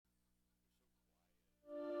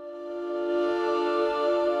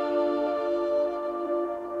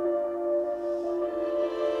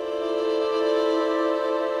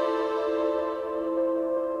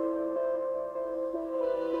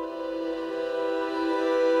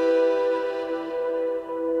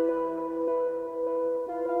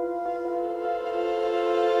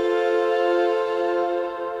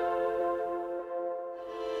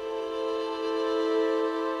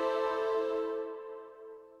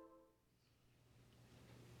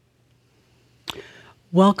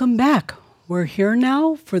Welcome back. We're here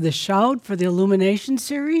now for the Shout for the Illumination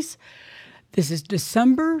series. This is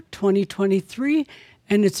December 2023,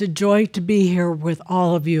 and it's a joy to be here with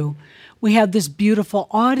all of you. We have this beautiful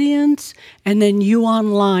audience, and then you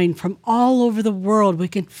online from all over the world. We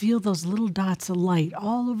can feel those little dots of light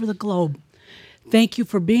all over the globe. Thank you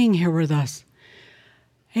for being here with us.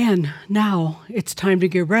 And now it's time to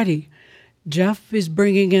get ready. Jeff is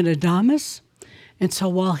bringing in Adamus, and so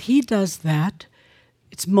while he does that,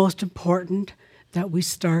 it's most important that we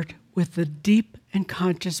start with the deep and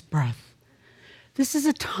conscious breath. This is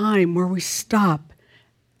a time where we stop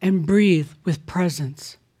and breathe with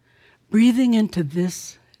presence, breathing into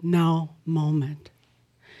this now moment.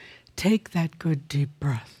 Take that good deep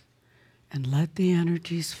breath and let the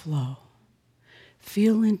energies flow.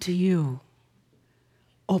 Feel into you,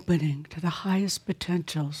 opening to the highest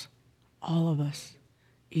potentials, all of us,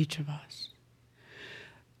 each of us.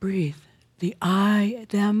 Breathe. The I,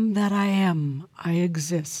 them that I am, I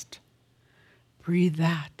exist. Breathe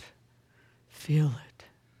that. Feel it.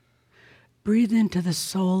 Breathe into the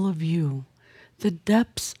soul of you, the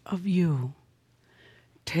depths of you.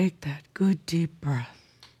 Take that good deep breath.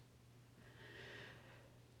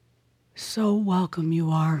 So welcome you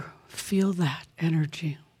are. Feel that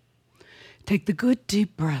energy. Take the good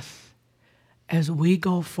deep breath as we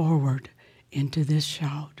go forward into this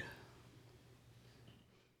shout.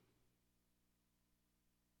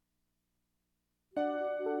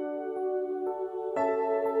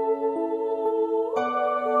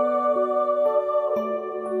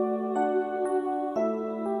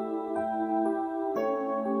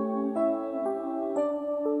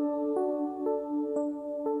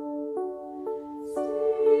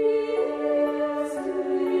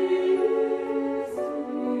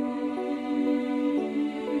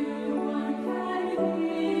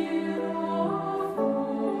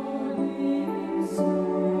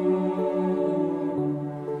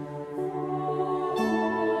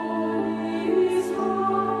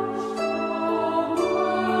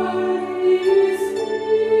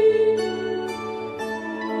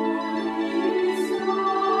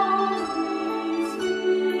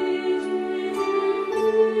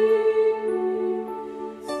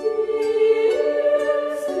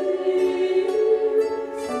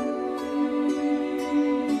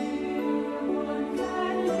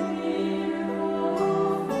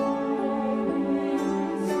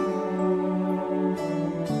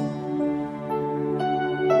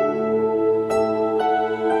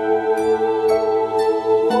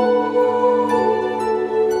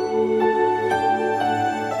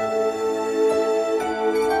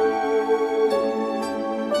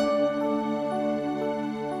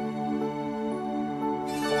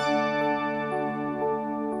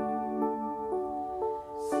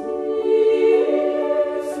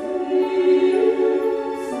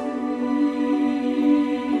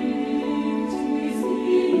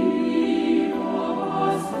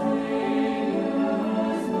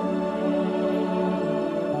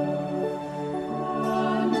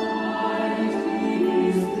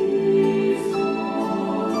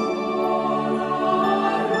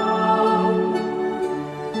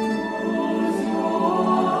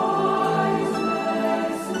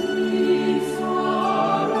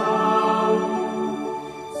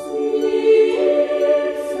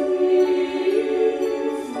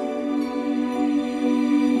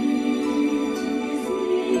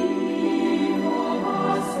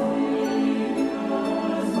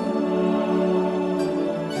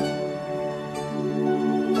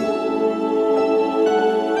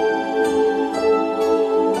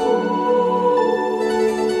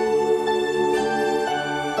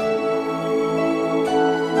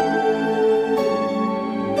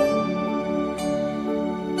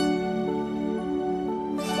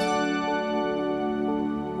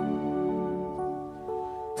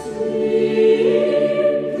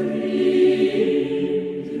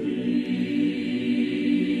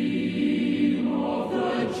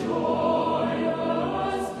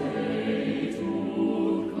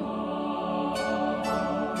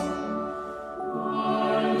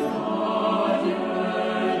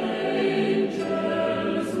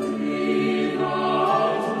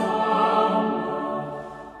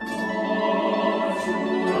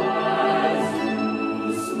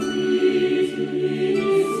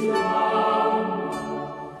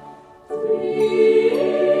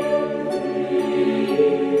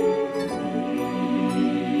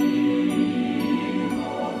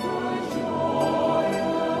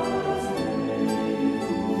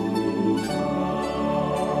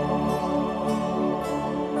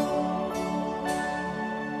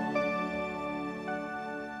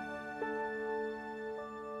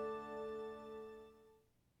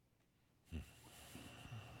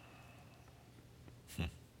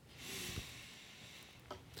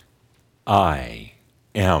 I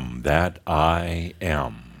am that I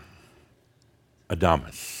am,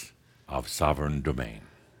 Adamus of sovereign domain.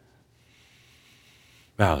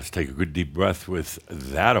 Now, let's take a good deep breath with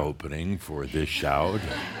that opening for this shout.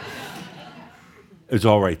 It's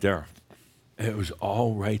all right there. It was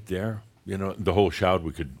all right there. You know, the whole shout,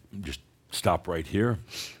 we could just stop right here,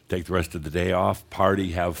 take the rest of the day off,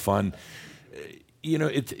 party, have fun. You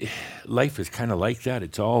know, life is kind of like that.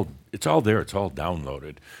 It's all there. It's all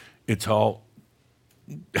downloaded. It's all.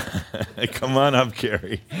 Come on up,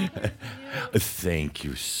 Carrie. Thank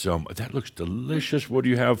you so much. That looks delicious. What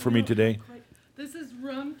do you have for me today? This is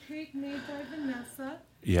rum cake made by Vanessa.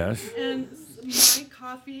 Yes. And my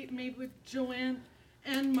coffee made with Joanne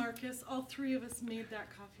and Marcus. All three of us made that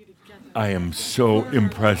coffee together. I am so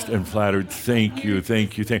impressed and flattered. Thank you.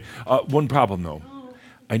 One problem, though.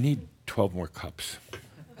 I need 12 more cups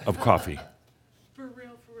of coffee. For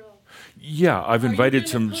real. Yeah, I've invited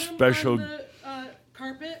some special.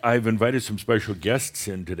 Carpet? I've invited some special guests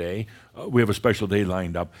in today. We have a special day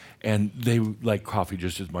lined up, and they like coffee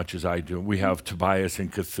just as much as I do. We have Tobias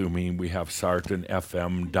and Kathumi, we have Sarton,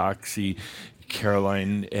 FM, Doxy,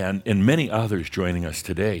 Caroline, and many others joining us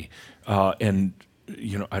today. And,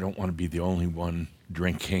 you know, I don't want to be the only one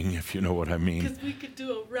drinking, if you know what I mean. Because we could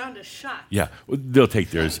do a round of shots. Yeah, well, they'll take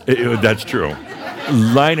theirs. That's true.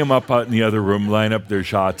 Line them up out in the other room, line up their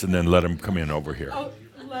shots, and then let them come in over here. Oh,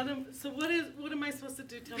 let them. So what am I supposed to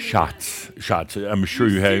do? Tell me. Shots. I'm sure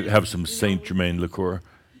you have some Saint Germain liqueur.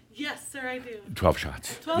 Yes, sir, I do. 12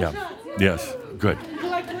 shots. 12 shots? Yes, good.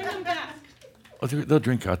 Will I bring them back? Oh, they'll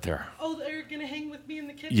drink out there. Oh, they're going to hang with me in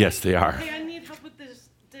the kitchen? Yes, they are. Hey, I need help with the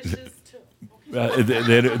dishes, too.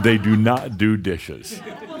 Okay. They do not do dishes.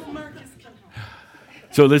 Well, Marcus can help.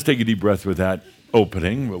 So let's take a deep breath with that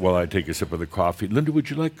opening while I take a sip of the coffee. Linda, would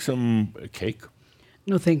you like some cake?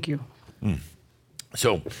 No, thank you.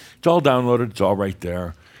 So it's all downloaded. It's all right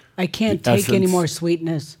there. I can't take any more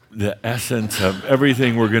sweetness. The essence of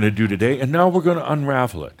everything we're going to do today. And now we're going to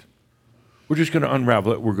unravel it. We're just going to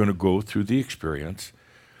unravel it. We're going to go through the experience.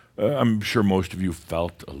 I'm sure most of you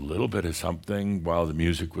felt a little bit of something while the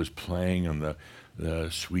music was playing and the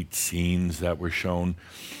sweet scenes that were shown.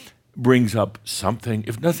 Brings up something,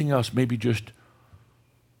 if nothing else, maybe just,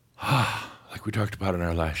 like we talked about in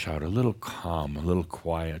our last shout, a little calm, a little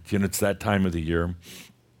quiet. You know, it's that time of the year,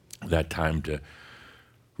 that time to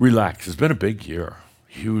relax. It's been a big year,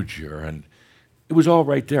 huge year, and it was all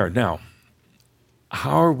right there. Now,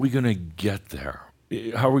 how are we going to get there?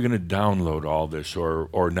 How are we going to download all this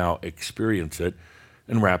or now experience it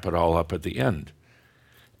and wrap it all up at the end?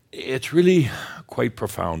 It's really quite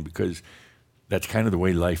profound because that's kind of the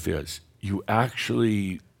way life is. You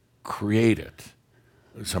actually create it.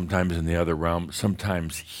 Sometimes in the other realm,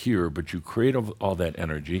 sometimes here, but you create all that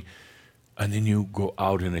energy, and then you go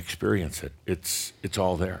out and experience it. It's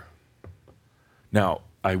all there. Now,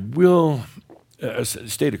 I will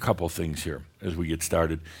state a couple things here as we get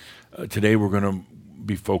started. Today we're going to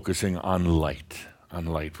be focusing on light.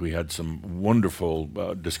 We had some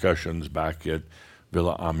wonderful discussions back at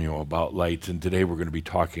Villa Amio about light, and today we're going to be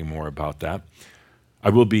talking more about that. I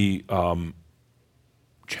will be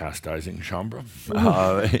chastising Shambra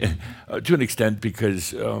to an extent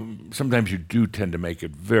because sometimes you do tend to make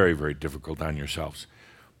it very, very difficult on yourselves.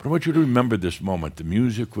 But I want you to remember this moment. The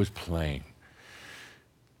music was playing.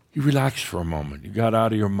 You relaxed for a moment. You got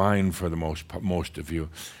out of your mind for the most of you,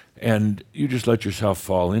 and you just let yourself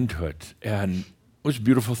fall into it. And it was a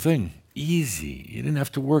beautiful thing. Easy. You didn't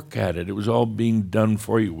have to work at it. It was all being done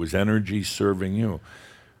for you. It was energy serving you.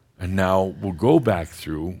 And now we'll go back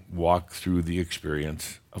walk through the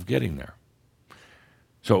experience of getting there.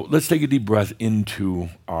 So let's take a deep breath into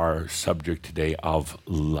our subject today of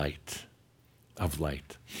light.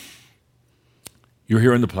 You're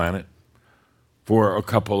here on the planet for a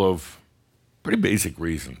couple of pretty basic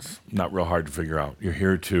reasons, not real hard to figure out. You're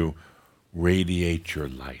here to radiate your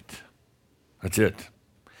light. That's it.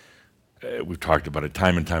 We've talked about it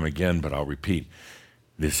time and time again, but I'll repeat.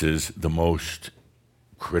 This is the most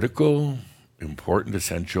critical, important,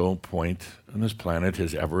 essential point on this planet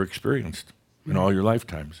has ever experienced in all your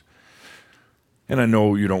lifetimes. And I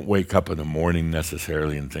know you don't wake up in the morning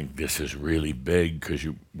necessarily and think this is really big because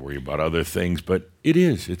you worry about other things, but it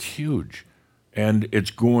is. It's huge. And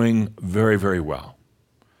it's going very, very well.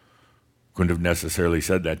 Couldn't have necessarily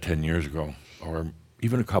said that 10 years ago or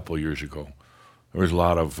even a couple years ago. There was a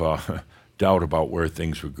lot of doubt about where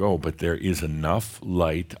things would go, but there is enough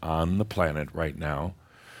light on the planet right now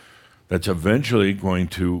that's eventually going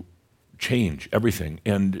to change everything.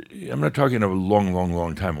 And I'm not talking a long, long,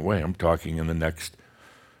 long time away. I'm talking in the next,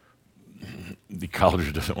 the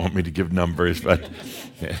college doesn't want me to give numbers, but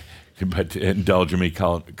but indulge me,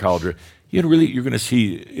 Cauldre, you're going to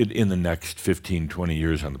see it in the next 15, 20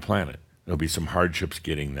 years on the planet. There'll be some hardships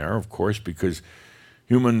getting there, of course, because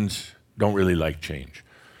humans don't really like change.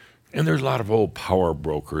 And there's a lot of old power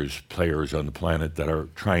brokers, players on the planet that are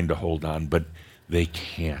trying to hold on, but they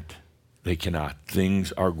can't. They cannot.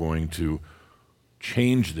 Things are going to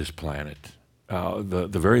change this planet. The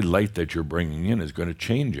very light that you're bringing in is going to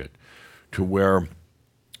change it to where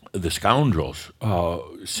the scoundrels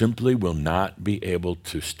simply will not be able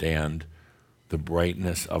to stand the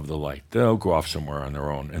brightness of the light. They'll go off somewhere on their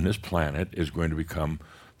own. And this planet is going to become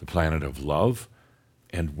the planet of love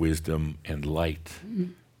and wisdom and light.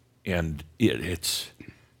 And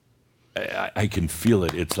I can feel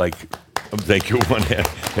it. It's like, thank you, one hand.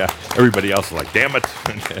 Yeah, everybody else is like, damn it.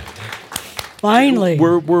 Finally.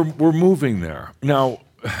 We're moving there. Now,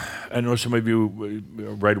 I know some of you,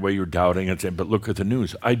 right away you're doubting and saying, but look at the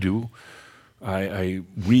news. I do.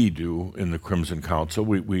 We do in the Crimson Council.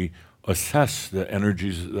 We assess the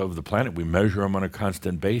energies of the planet. We measure them on a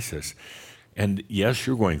constant basis. And yes,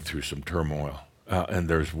 you're going through some turmoil. And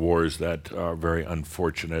there's wars that are very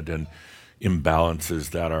unfortunate and imbalances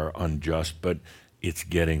that are unjust, but it's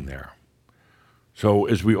getting there. So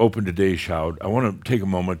as we open today's shout, I want to take a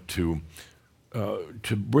moment to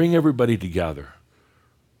bring everybody together,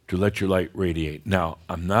 to let your light radiate. Now,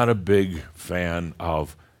 I'm not a big fan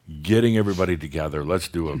of getting everybody together. Let's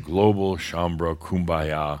do a global Shambhala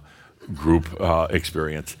Kumbaya group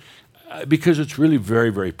experience because it's really very,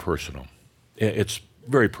 very personal. It's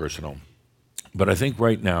very personal. But I think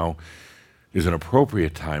right now is an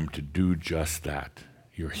appropriate time to do just that.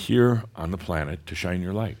 You're here on the planet to shine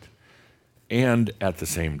your light and at the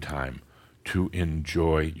same time to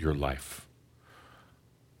enjoy your life.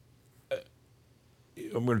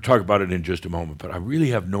 I'm going to talk about it in just a moment, but I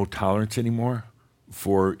really have no tolerance anymore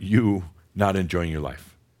for you not enjoying your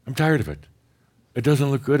life. I'm tired of it. It doesn't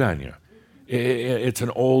look good on you. It's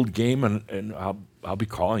an old game, and I'll be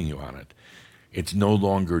calling you on it. It's no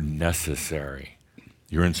longer necessary.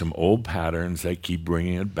 You're in some old patterns that keep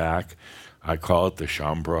bringing it back. I call it the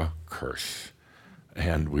Shambhala curse,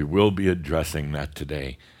 and we will be addressing that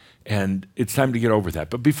today. And it's time to get over that.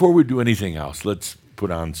 But before we do anything else, let's put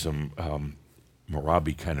on some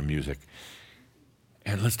Marabi kind of music,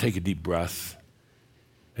 and let's take a deep breath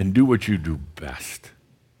and do what you do best.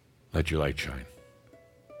 Let your light shine.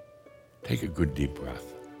 Take a good deep breath.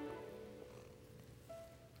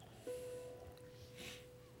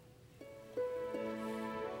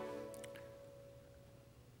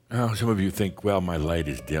 Now, some of you think, well, my light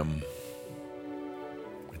is dim.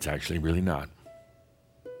 It's actually really not.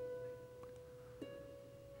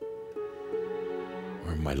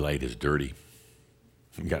 Or my light is dirty.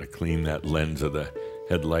 You've got to clean that lens of the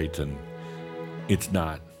headlight, and it's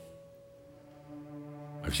not.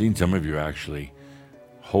 I've seen some of you actually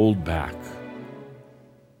hold back,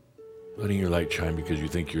 letting your light shine because you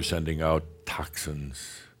think you're sending out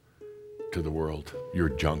toxins to the world. You're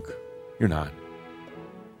junk. You're not.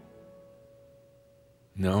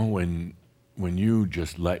 No, when you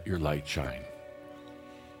just let your light shine,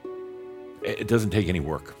 it doesn't take any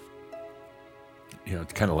work. You know,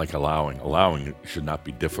 it's kind of like allowing. Allowing should not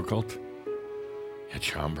be difficult. Yet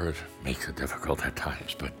Shambhala makes it difficult at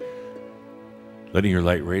times, but letting your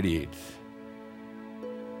light radiate.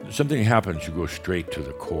 Something happens, you go straight to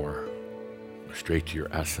the core, straight to your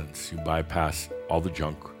essence. You bypass all the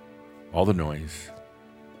junk, all the noise,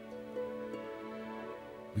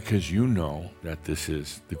 because you know that this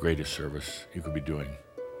is the greatest service you could be doing.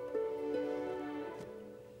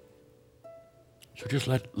 So just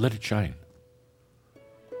let it shine.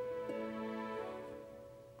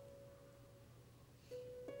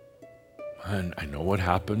 And I know what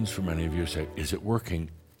happens for many of you. Say, is it working?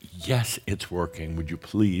 Yes, it's working. Would you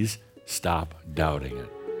please stop doubting it?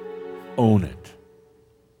 Own it.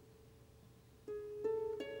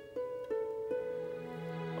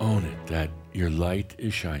 Own it that your light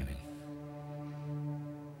is shining.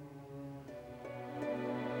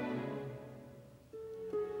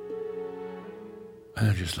 And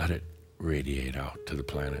then just let it radiate out to the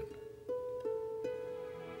planet.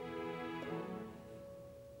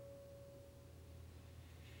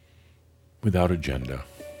 Without agenda.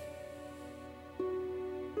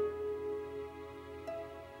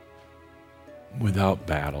 Without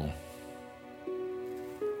battle.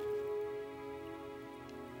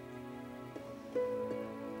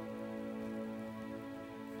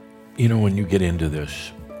 You know, when you get into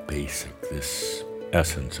this basic, this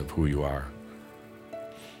essence of who you are,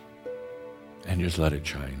 and just let it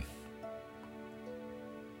shine,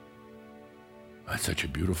 that's such a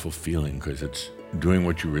beautiful feeling because it's doing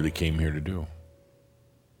what you really came here to do.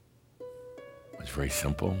 It's very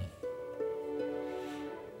simple.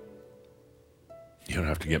 You don't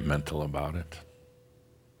have to get mental about it.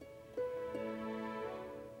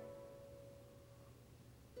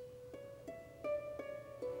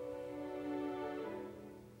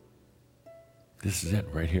 This is it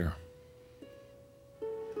right here.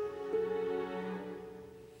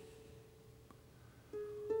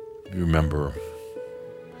 You remember,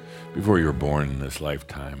 before you were born in this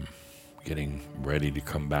lifetime, getting ready to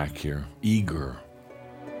come back here, eager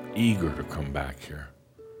to come back here.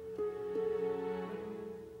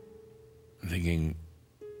 Thinking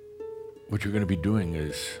what you're going to be doing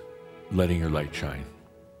is letting your light shine.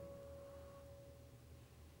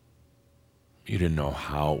 You didn't know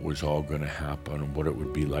how it was all going to happen and what it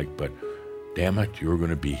would be like, but damn it, you were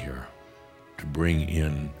going to be here to bring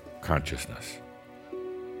in consciousness.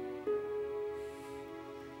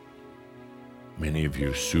 Many of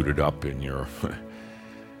you suited up in your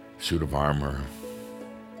suit of armor,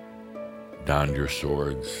 donned your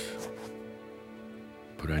swords,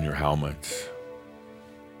 put on your helmets,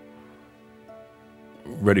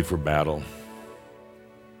 ready for battle.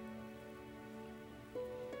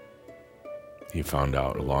 You found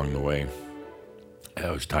out along the way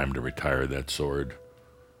it was time to retire that sword.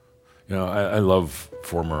 You know, I love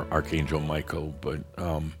former Archangel Michael, but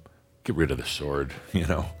get rid of the sword, you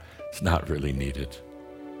know. It's not really needed.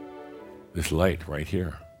 This light right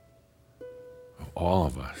here, of all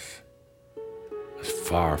of us, is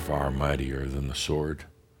far, far mightier than the sword.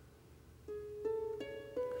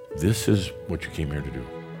 This is what you came here to do.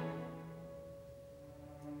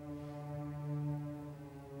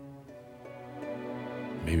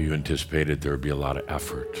 Maybe you anticipated there would be a lot of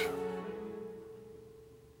effort.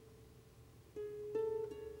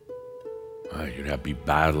 You'd have to be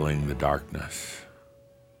battling the darkness.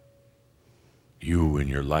 You and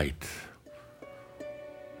your light.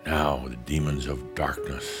 Now the demons of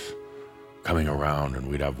darkness coming around, and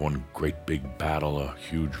we'd have one great big battle, a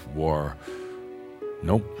huge war.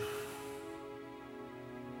 Nope.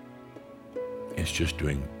 It's just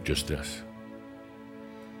doing just this.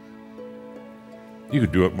 You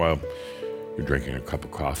could do it while you're drinking a cup of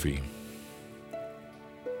coffee,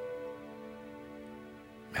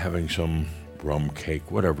 having some rum cake,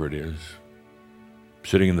 whatever it is,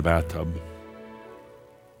 sitting in the bathtub.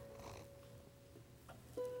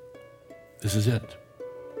 This is it.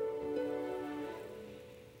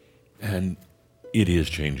 And it is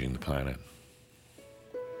changing the planet.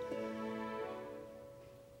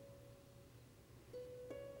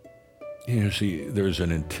 You know, see, there's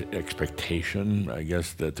an expectation, I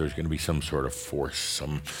guess, that there's going to be some sort of force,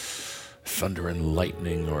 some thunder and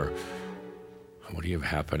lightning, or what do you have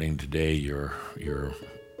happening today? Your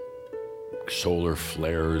solar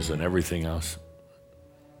flares and everything else.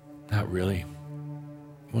 Not really.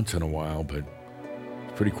 Once in a while, but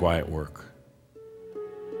it's pretty quiet work.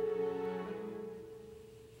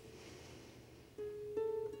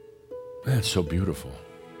 That's so beautiful.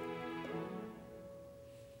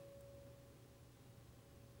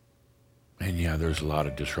 And yeah, there's a lot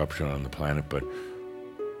of disruption on the planet, but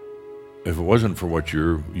if it wasn't for what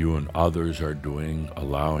you and others are doing,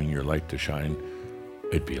 allowing your light to shine,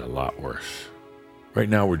 it'd be a lot worse. Right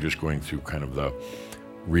now, we're just going through kind of the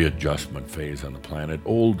readjustment phase on the planet.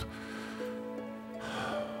 Old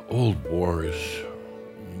wars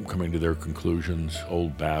coming to their conclusions,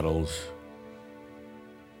 old battles.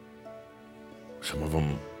 Some of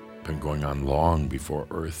them have been going on long before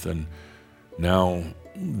Earth, and now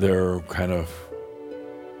they're kind of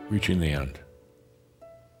reaching the end.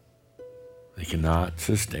 They cannot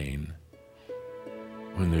sustain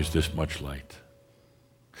when there's this much light.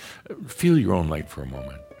 Feel your own light for a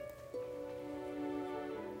moment.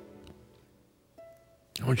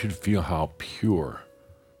 I want you to feel how pure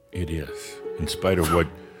it is, in spite of what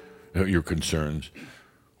your concerns,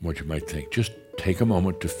 what you might think. Just take a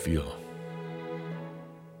moment to feel.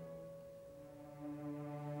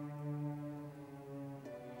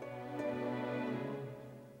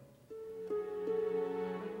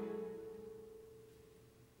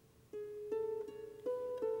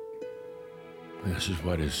 This is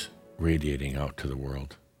what is radiating out to the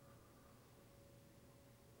world.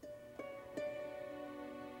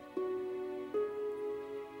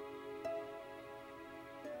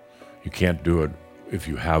 You can't do it if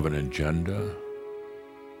you have an agenda,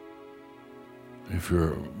 if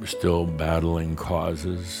you're still battling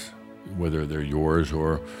causes, whether they're yours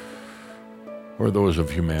or those of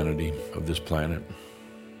humanity, of this planet.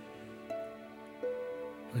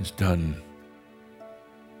 It's done,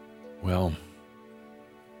 well,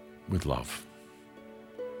 with love.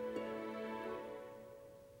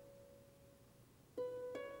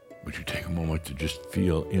 would you take a moment to just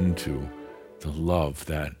feel into the love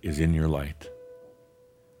that is in your light?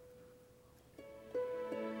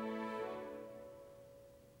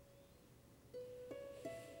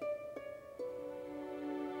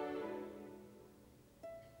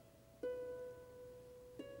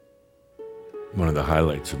 One of the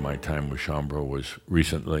highlights of my time with Shambro was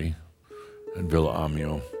recently at Villa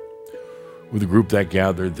Amio with a group that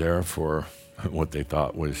gathered there for what they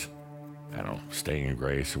thought was, I don't know, Staying in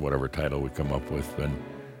Grace or whatever title we come up with. But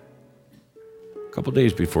a couple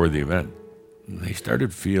days before the event, they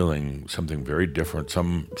started feeling something very different.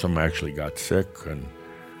 Some actually got sick, and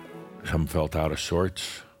some felt out of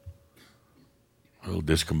sorts, a little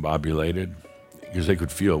discombobulated, because they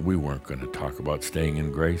could feel we weren't going to talk about staying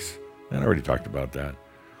in grace. I already talked about that.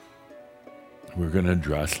 We're going to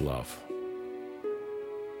address love.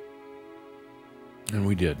 And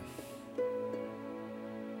we did.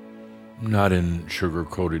 Not in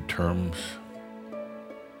sugar-coated terms,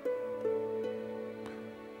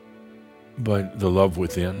 but the love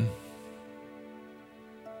within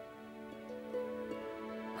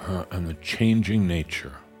and the changing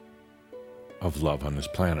nature of love on this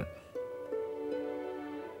planet.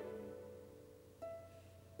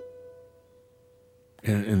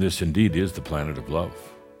 And this indeed is the planet of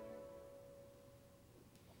love.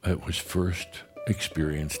 It was first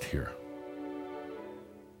experienced here.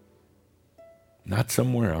 Not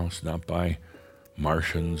somewhere else, not by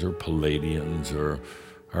Martians or Palladians or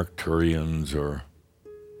Arcturians or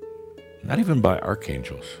not even by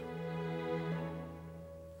archangels.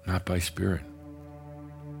 Not by spirit.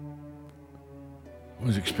 It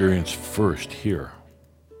was experienced first here.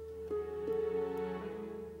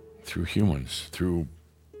 Through humans, through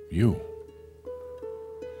you.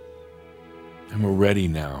 And we're ready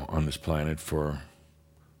now on this planet for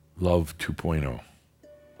Love 2.0,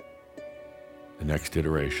 the next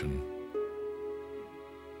iteration.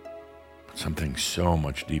 Something so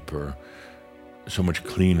much deeper, so much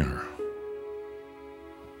cleaner,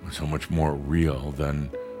 so much more real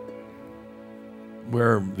than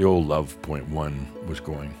where the old Love 0.1 was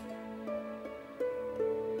going.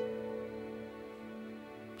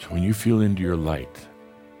 So when you feel into your light,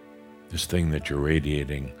 this thing that you're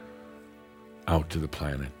radiating out to the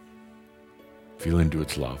planet, feel into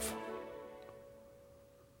its love.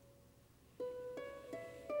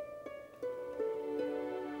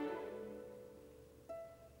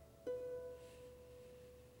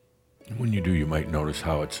 And when you do, you might notice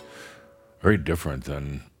how it's very different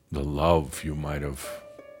than the love you might have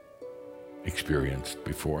experienced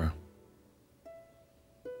before.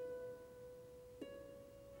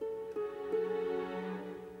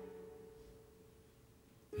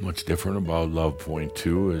 What's different about Love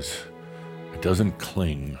 0.2 is it doesn't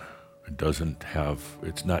cling.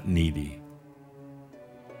 It's not needy.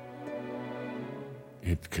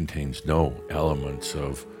 It contains no elements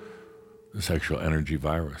of the sexual energy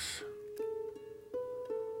virus.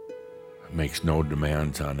 It makes no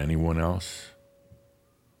demands on anyone else.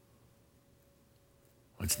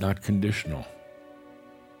 It's not conditional.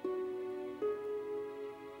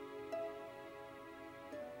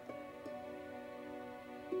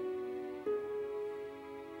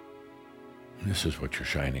 This is what you're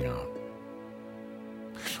shining out.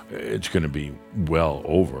 It's going to be well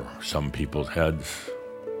over some people's heads.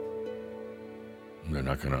 They're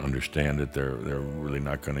not going to understand it. They're really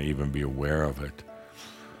not going to even be aware of it.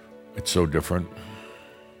 It's so different.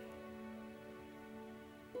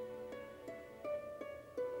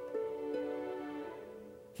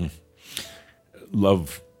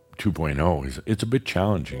 Love 2.0 it's a bit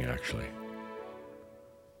challenging, actually.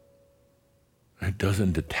 It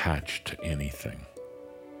doesn't attach to anything.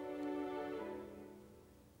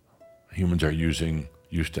 Humans are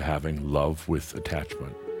used to having love with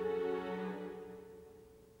attachment.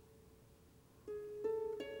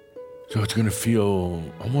 So it's going to feel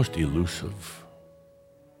almost elusive,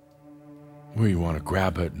 where you want to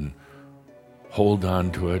grab it and hold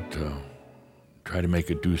on to it, try to make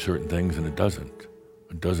it do certain things, and it doesn't.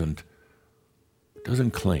 It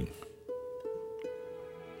doesn't cling.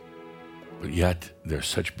 But yet, there's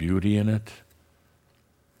such beauty in it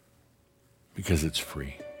because it's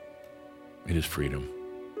free. It is freedom.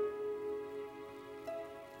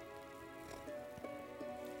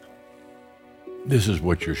 This is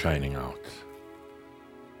what you're shining out.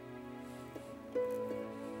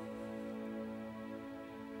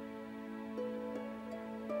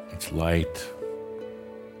 It's light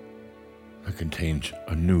that contains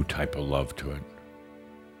a new type of love to it.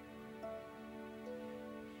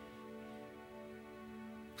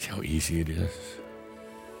 See how easy it is?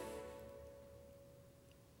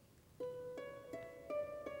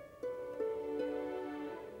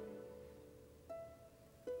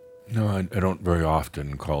 I don't very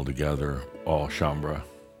often call together all Shambra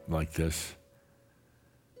like this.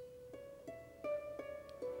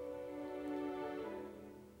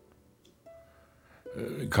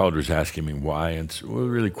 Calder's asking me why, and it's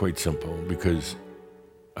really quite simple, because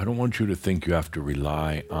I don't want you to think you have to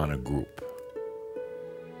rely on a group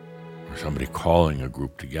or somebody calling a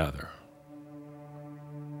group together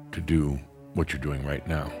to do what you're doing right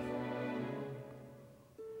now.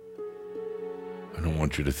 I don't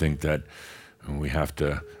want you to think that we have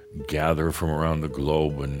to gather from around the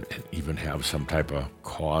globe and even have some type of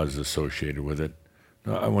cause associated with it.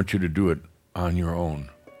 No, I want you to do it on your own.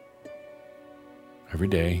 Every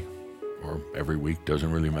day or every week,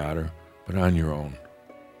 doesn't really matter, but on your own.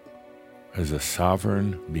 As a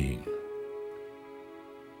sovereign being.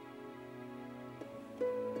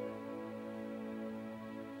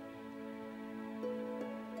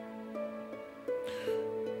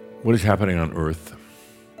 What is happening on Earth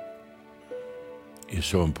is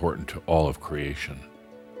so important to all of creation.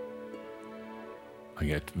 I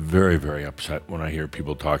get very, very upset when I hear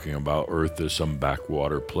people talking about Earth as some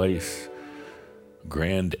backwater place.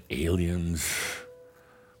 Grand aliens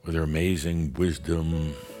with their amazing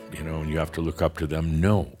wisdom, and you have to look up to them.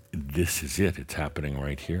 No, this is it. It's happening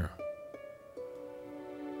right here.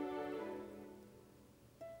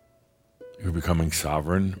 You're becoming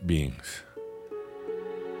sovereign beings.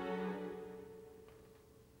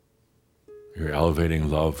 You're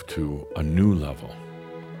elevating love to a new level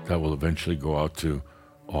that will eventually go out to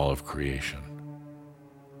all of creation.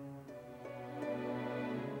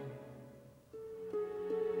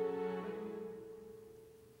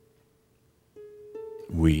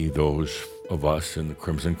 We, those of us in the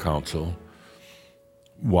Crimson Council,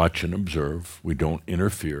 watch and observe. We don't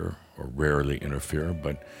interfere, or rarely interfere,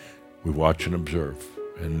 but we watch and observe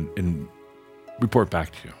and report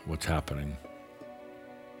back to you what's happening.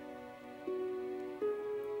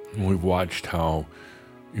 And we've watched how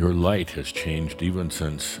your light has changed even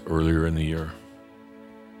since earlier in the year.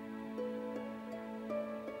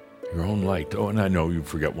 Your own light. Oh, and I know you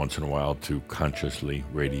forget once in a while to consciously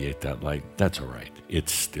radiate that light. That's all right.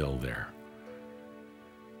 It's still there.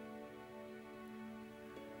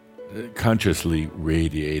 Consciously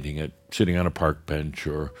radiating it, sitting on a park bench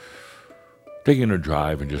or taking a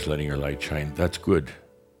drive and just letting your light shine, that's good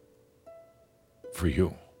for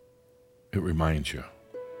you. It reminds you.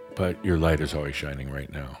 But your light is always shining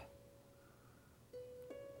right now.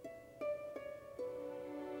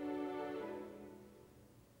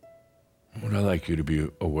 What I'd like you to be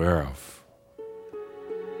aware of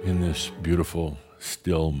in this beautiful,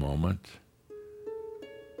 still moment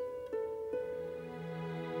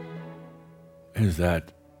is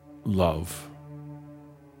that love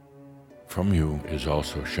from you is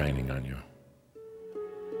also shining on you.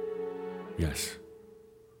 Yes,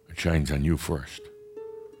 it shines on you first.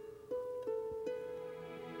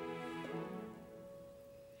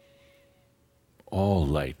 All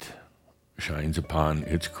light shines upon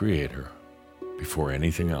its creator before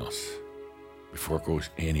anything else, before it goes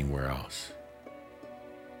anywhere else.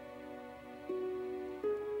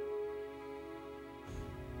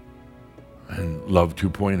 And Love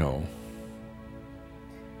 2.0,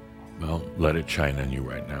 well, let it shine on you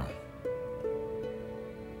right now.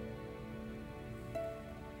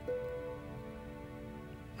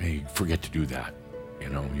 You forget to do that,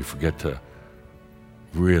 you forget to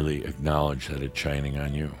really acknowledge that it's shining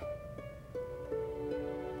on you.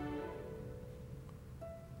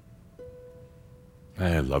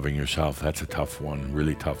 Loving yourself, that's a tough one,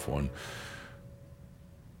 really tough one.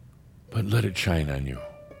 But let it shine on you.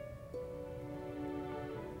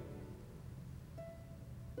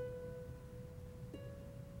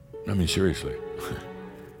 I mean, seriously.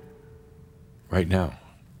 Right now.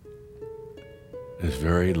 This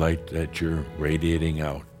very light that you're radiating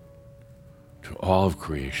out to all of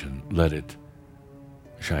creation, let it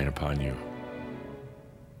shine upon you.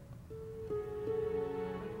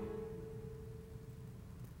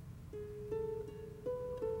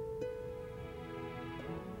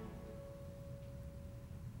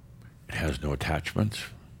 It has no attachments.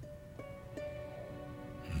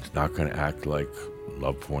 It's not going to act like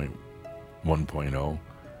Love 1.0.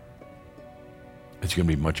 It's going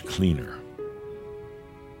to be much cleaner.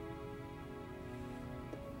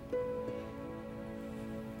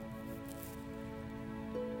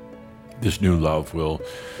 This new love will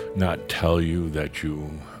not tell you that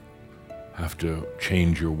you have to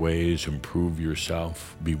change your ways, improve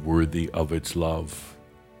yourself, be worthy of its love.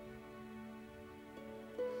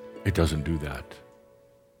 It doesn't do that.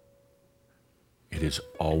 It is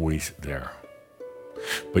always there.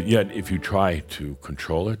 But yet, if you try to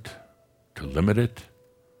control it, to limit it,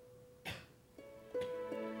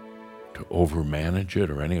 overmanage it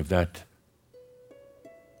or any of that.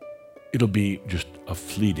 It'll be just a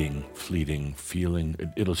fleeting feeling.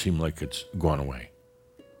 It'll seem like it's gone away.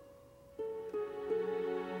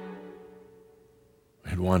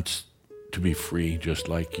 It wants to be free just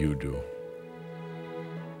like you do.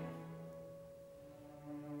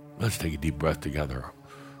 Let's take a deep breath together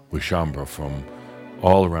with Shambhala from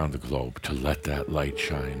all around the globe to let that light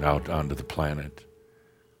shine out onto the planet.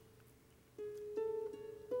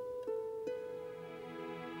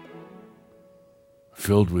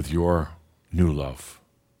 Filled with your new love.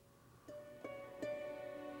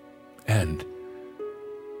 And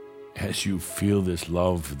as you feel this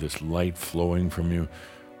love, this light flowing from you,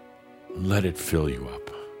 let it fill you up.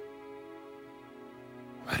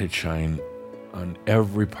 Let it shine on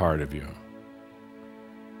every part of you.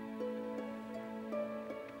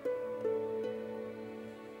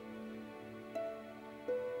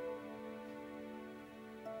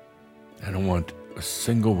 I don't want a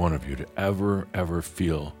single one of you to ever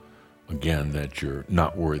feel again that you're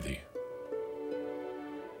not worthy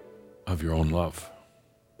of your own love.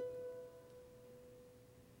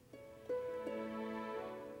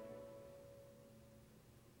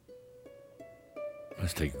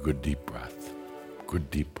 Let's take a good deep breath. Good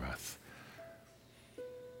deep breath.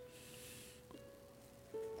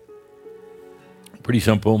 Pretty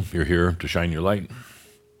simple. You're here to shine your light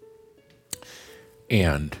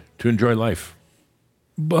and to enjoy life.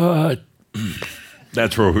 But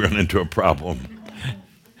that's where we run into a problem.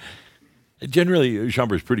 Generally,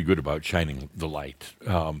 Shambhala is pretty good about shining the light.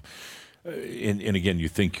 And again, you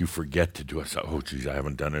think you forget to do it. So, oh, geez, I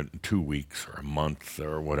haven't done it in 2 weeks or a month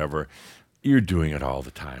or whatever. You're doing it all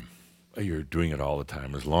the time. You're doing it all the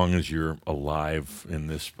time. As long as you're alive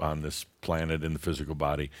on this planet, in the physical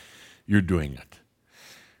body, you're doing it.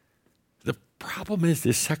 The problem is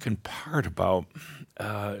this second part about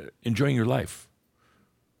enjoying your life.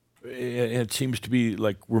 It seems to be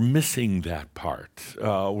like we're missing that part.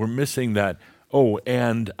 We're missing that,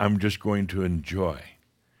 and I'm just going to enjoy.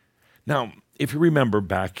 Now, if you remember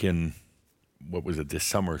back in, this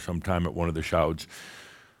summer sometime at one of the shouts,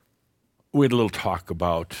 we had a little talk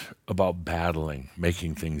about battling,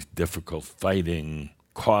 making things difficult, fighting,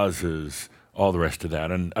 causes, all the rest of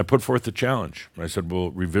that. And I put forth the challenge. I said,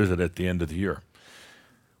 we'll revisit at the end of the year.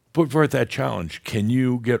 Put forth that challenge. Can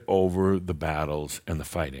you get over the battles and the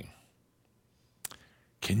fighting?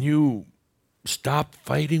 Can you stop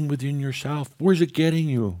fighting within yourself? Where's it getting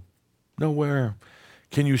you? Nowhere.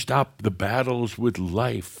 Can you stop the battles with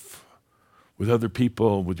life, with other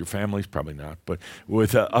people, with your families? Probably not, but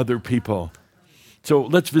with other people. So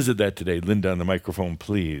let's visit that today. Linda on the microphone,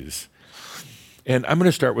 please. And I'm going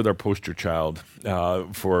to start with our poster child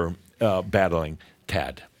for battling,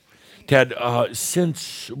 Tad. Tad,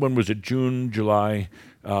 since, when was it, June, July?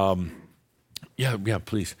 Yeah,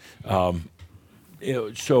 please.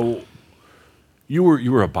 So you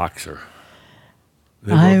were a boxer.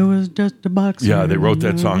 I was just a boxer. Yeah, they wrote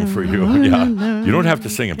that song for you. Yeah, you don't have to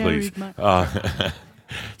sing it, please.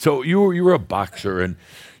 So you were a boxer, and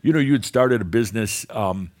you had started a business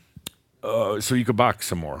so you could box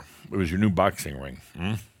some more. It was your new boxing ring.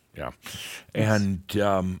 Yeah, and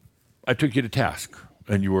I took you to task,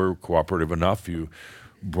 and you were cooperative enough. You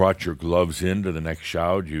brought your gloves into the next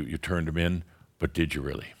shout. You turned them in, but did you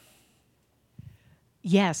really?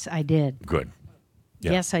 Yes, I did. Good.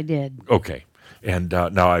 Yeah. Yes, I did. Okay. And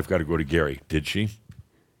now I've got to go to Gary. Did she?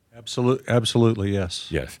 Absolutely, yes.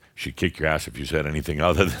 Yes. She'd kick your ass if you said anything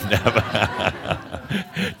other than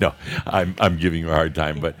that. No, I'm giving you a hard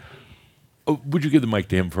time. But would you give the mic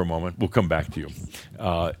to him for a moment? We'll come back to you.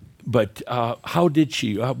 But how did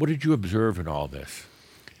she? What did you observe in all this?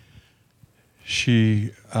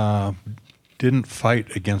 She didn't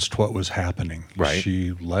fight against what was happening. Right.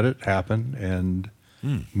 She let it happen and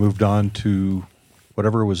moved on to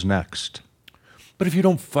whatever was next. But if you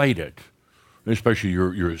don't fight it, especially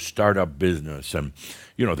your startup business, and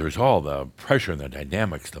there's all the pressure and the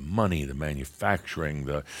dynamics, the money, the manufacturing,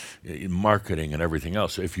 the marketing, and everything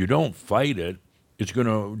else. So if you don't fight it, it's going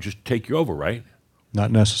to just take you over, right?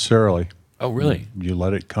 Not necessarily. Oh, really? You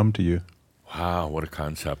let it come to you. Wow, what a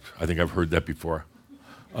concept! I think I've heard that before.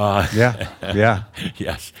 Yeah.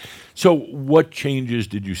 Yes. So, what changes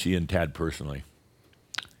did you see in Tad personally?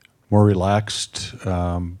 More relaxed,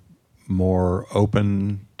 more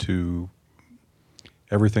open to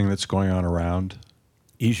everything that's going on around.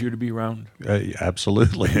 Easier to be around?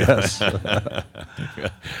 Absolutely, yes.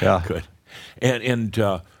 Yeah. Good. And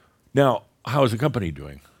now, how is the company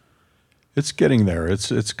doing? It's getting there.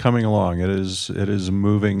 It's coming along. It is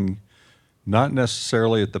moving, not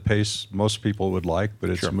necessarily at the pace most people would like, but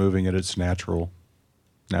it's Sure. moving at its natural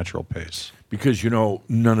natural pace. Because,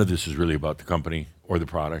 none of this is really about the company or the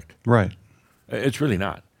product. Right. It's really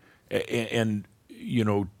not. And,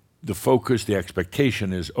 the focus, the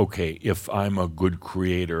expectation is, okay, if I'm a good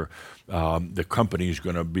creator, the company's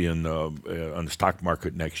going to be on the stock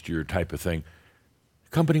market next year type of thing. The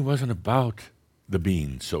company wasn't about the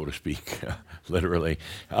beans, so to speak, literally.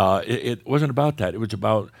 It wasn't about that. It was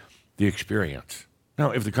about the experience.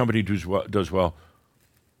 Now, if the company does well,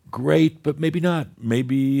 great, but maybe not.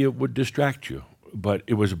 Maybe it would distract you. But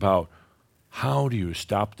it was about how do you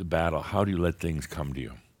stop the battle? How do you let things come to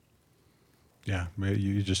you? Yeah,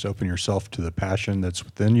 you just open yourself to the passion that's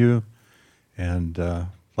within you and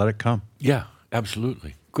let it come. Yeah,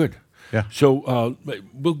 absolutely. Good. Yeah. So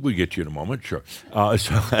we'll get you in a moment, sure.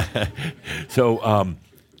 So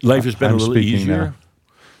life has been I'm a little speaking easier.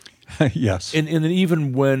 Yes. And then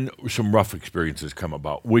even when some rough experiences come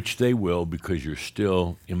about, which they will because you're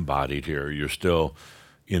still embodied here, you're still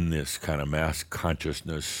in this kind of mass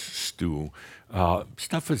consciousness stew, you're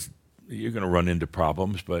going to run into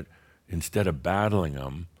problems, but instead of battling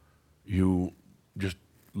them, you just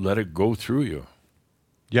let it go through you.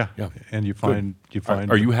 Yeah. Yeah. And you find.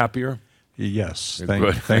 Are you happier? Yes.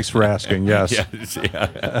 Good. Thanks for asking. Yes. Yes,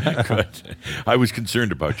 yeah. Good. I was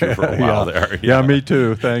concerned about you for a while there. Yeah, me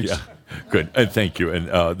too. Thanks. Yeah, good. And thank you. And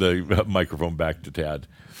the microphone back to Tad.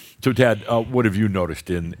 So, Tad, what have you noticed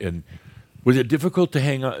was it difficult to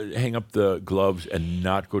hang up the gloves and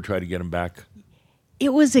not go try to get them back?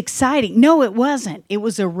 It was exciting. No, it wasn't. It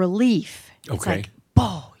was a relief. It's Okay. like,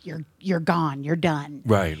 oh, you're gone. You're done.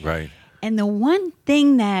 Right. And the one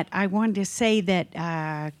thing that I wanted to say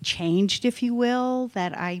that changed, if you will,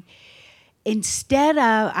 that I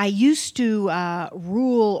used to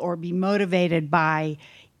rule or be motivated by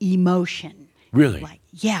emotion. Really? Like,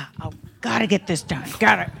 yeah, I gotta get this done.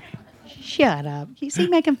 Gotta. Shut up. Is he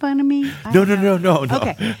making fun of me? No.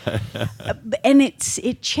 Okay. And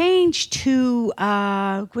it changed to,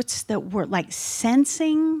 what's the word, like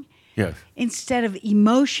sensing? Yes. Instead of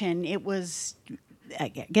emotion, it was, I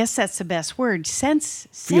guess that's the best word,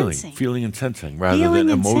 Feeling and sensing rather Feeling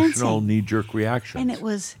than and emotional sensing. knee-jerk reactions. And it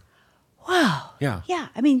was, wow. Yeah. Yeah.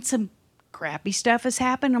 I mean, some crappy stuff has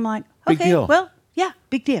happened. I'm like, Big okay, deal. well, yeah,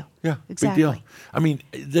 big deal. Yeah, Exactly. big deal. I mean,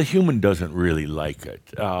 the human doesn't really like it,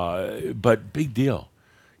 but big deal.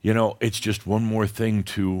 It's just one more thing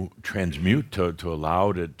to transmute, to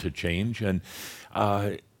allow to change. And,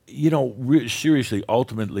 seriously,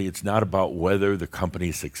 ultimately, it's not about whether the company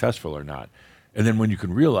is successful or not. And then when you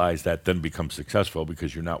can realize that, then become successful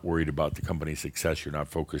because you're not worried about the company's success, you're not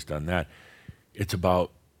focused on that. It's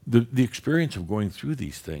about the experience of going through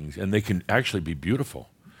these things, and they can actually be beautiful.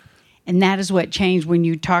 And that is what changed when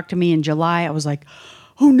you talked to me in July. I was like,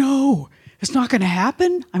 oh no, it's not going to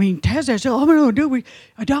happen. I mean, Tessa said, oh no, dude,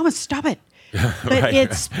 Adamus, stop it. But Right.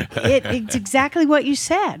 it's exactly what you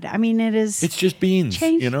said. I mean, it is. It's just beans,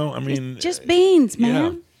 changed- I mean. it's just beans,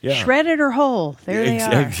 man. yeah. Shredded or whole. There they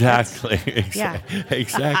are. Exactly. Yeah.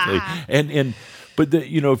 Exactly. But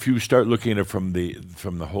if you start looking at it from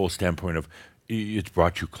the whole standpoint of it's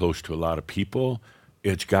brought you close to a lot of people,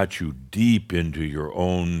 it's got you deep into your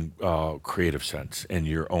own creative sense and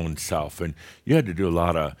your own self, and you had to do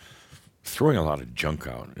throwing a lot of junk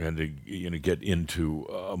out and to get into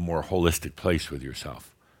a more holistic place with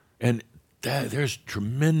yourself, and there's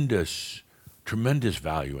tremendous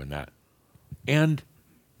value in that. And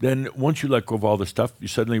then once you let go of all the stuff, you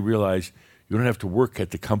suddenly realize you don't have to work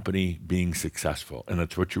at the company being successful, and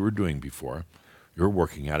that's what you were doing before. You're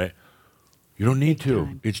working at it. You don't need to.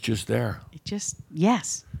 time. It's just there.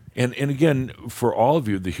 Yes. And again, for all of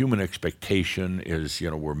you, the human expectation is,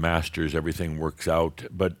 we're masters, everything works out,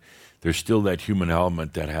 but there's still that human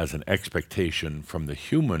element that has an expectation from the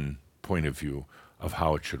human point of view of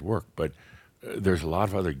how it should work. But there's a lot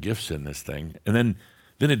of other gifts in this thing. And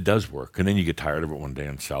then it does work. And then you get tired of it one day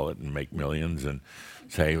and sell it and make millions and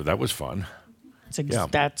say, well, that was fun.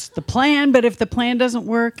 That's the plan, but if the plan doesn't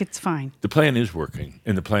work, it's fine. The plan is working,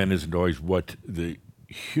 and the plan isn't always what the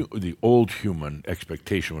old human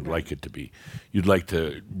expectation would like it to be. You'd like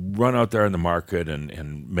to run out there in the market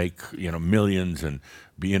and make millions and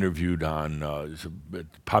be interviewed on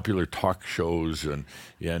popular talk shows and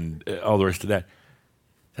all the rest of that.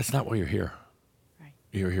 That's not why you're here. Right.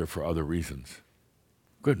 You're here for other reasons.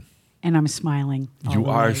 Good. And I'm smiling. all You the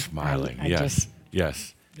are way. smiling. I Yes. just-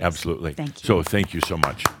 Yes. Absolutely. Thank you. So thank you so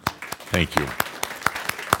much. Thank you.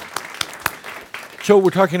 So we're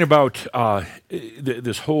talking about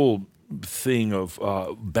this whole thing of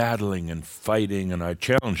battling and fighting, and I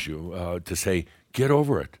challenge you to say, get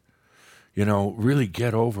over it. Really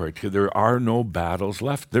get over it. There are no battles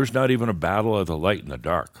left. There's not even a battle of the light and the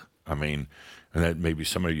dark. I mean, and that maybe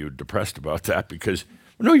some of you are depressed about that because,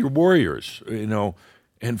 no, you're warriors,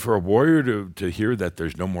 and for a warrior to hear that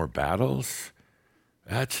there's no more battles,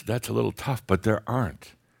 that's a little tough, but there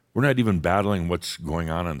aren't. We're not even battling what's going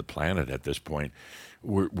on the planet at this point.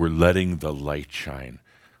 We're letting the light shine.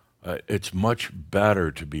 It's much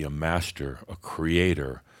better to be a master, a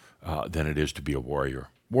creator, than it is to be a warrior.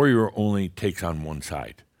 Warrior only takes on one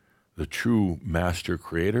side. The true master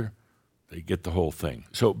creator, they get the whole thing.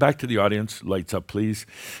 So back to the audience, lights up, please.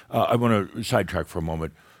 I want to sidetrack for a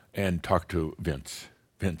moment and talk to Vince.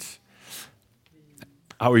 Vince,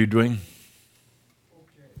 how are you doing?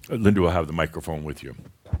 Okay. Linda will have the microphone with you.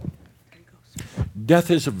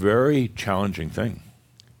 Death is a very challenging thing.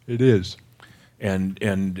 It is. And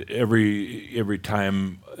every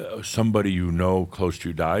time somebody you know close to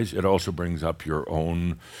you dies, it also brings up your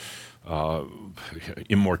own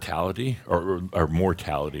immortality or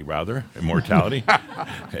mortality rather. Immortality.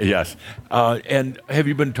 Yes. And have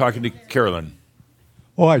you been talking to Carolyn?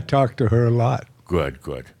 Oh, I talk to her a lot. Good.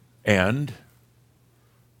 And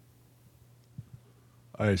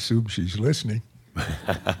I assume she's listening.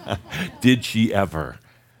 did she ever?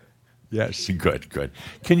 Yes. Good.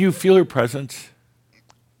 Can you feel her presence?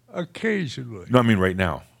 Occasionally. No, I mean right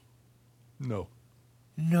now. No.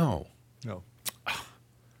 No. No.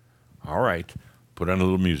 All right. Put on a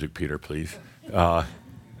little music, Peter, please.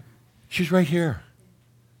 She's right here.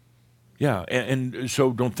 Yeah, and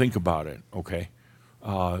so don't think about it, okay?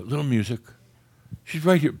 Little music. She's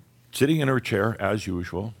right here, sitting in her chair as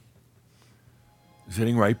usual,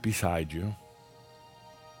 sitting right beside you,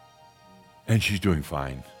 and she's doing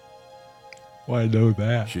fine. Well, I know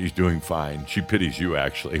that. She's doing fine. She pities you,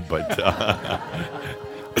 actually, but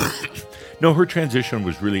no, her transition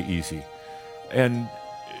was really easy, and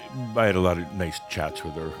I had a lot of nice chats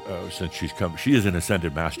with her since she's come. She is an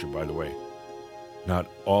ascended master, by the way. Not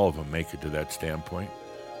all of them make it to that standpoint,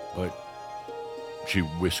 but she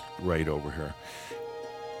whisked right over here.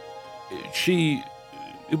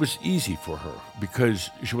 It was easy for her because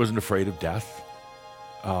she wasn't afraid of death.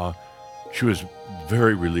 She was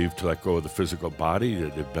very relieved to let go of the physical body.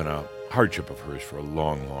 It had been a hardship of hers for a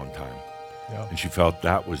long, long time. Yeah. And she felt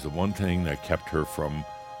that was the one thing that kept her from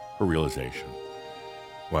her realization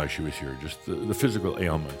while she was here, just the physical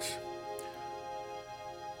ailments.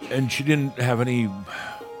 And she didn't have any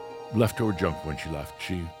leftover junk when she left.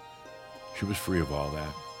 She was free of all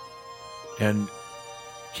that. And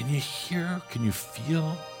can you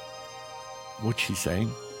feel what she's saying?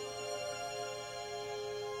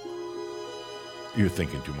 You're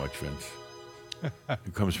thinking too much, Vince.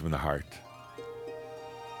 It comes from the heart.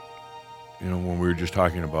 When we were just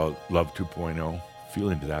talking about Love 2.0, feel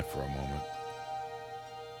into that for a moment.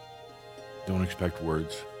 Don't expect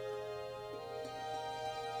words.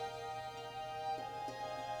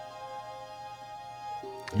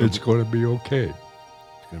 It's going to be okay.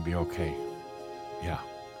 It's going to be okay. Yeah.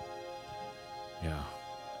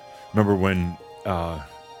 Remember when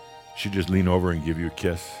she'd just lean over and give you a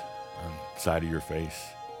kiss on the side of your face?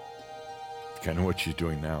 It's kind of what she's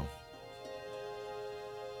doing now.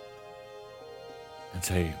 And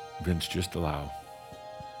say, Vince, just allow.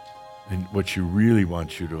 And what she really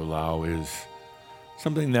wants you to allow is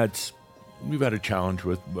something that's you've had a challenge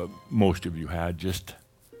with, but most of you had, just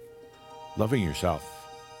loving yourself.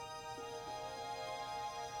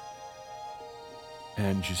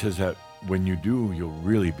 And she says that when you do, you'll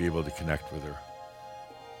really be able to connect with her.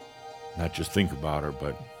 Not just think about her,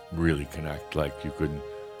 but really connect, like you could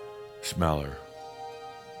smell her.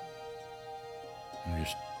 And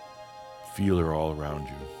just feel her all around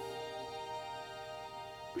you.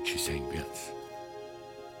 But she's saying, Vince,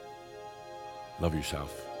 love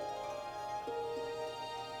yourself.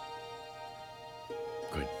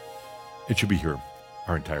 Good. It should be here,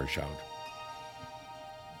 our entire shout.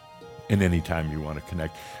 And anytime you want to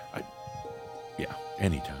connect.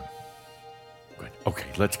 Anytime. Good. Okay,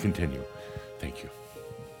 let's continue. Thank you.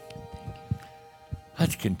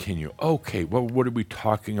 Let's continue. Okay, well, what are we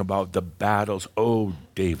talking about? The battles. Oh,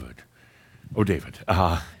 David.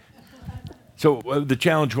 So the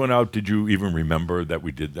challenge went out. Did you even remember that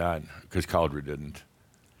we did that? Because Caldra didn't.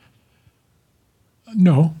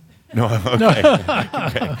 No. No, okay.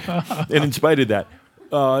 Okay. And in spite of that,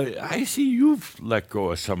 I see you've let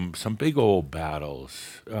go of some big old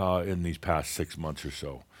battles in these past 6 months or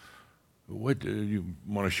so. What do you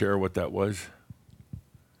want to share what that was?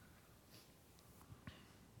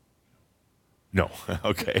 No.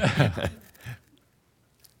 Okay.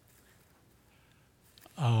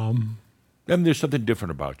 And there's something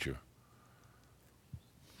different about you.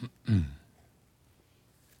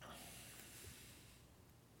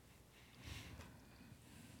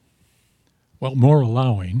 Well, more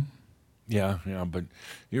allowing. Yeah, but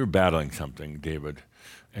you were battling something, David.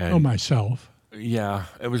 And Oh, myself. yeah,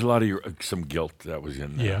 it was a lot of some guilt that was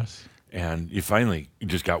in there. Yes. And you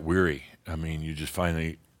just got weary. I mean, you just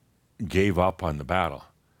finally gave up on the battle.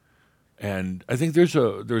 And I think there's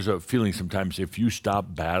a feeling sometimes if you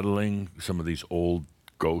stop battling some of these old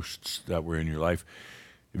ghosts that were in your life,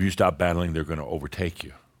 if you stop battling, they're going to overtake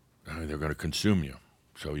you. They're going to consume you.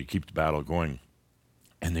 So you keep the battle going.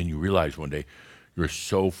 And then you realize one day you're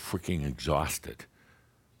so freaking exhausted.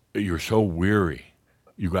 You're so weary.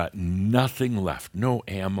 You got nothing left, no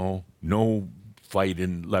ammo, no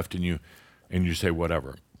fighting left in you. And you say,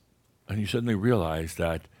 whatever. And you suddenly realize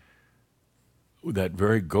that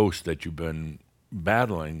very ghost that you've been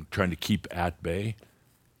battling, trying to keep at bay,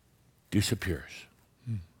 disappears.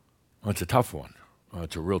 Well, it's a tough one.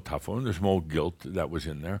 It's a real tough one. There's more guilt that was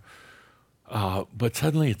in there. But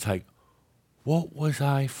suddenly it's like, what was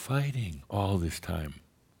I fighting all this time?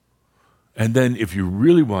 And then if you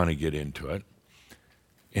really want to get into it,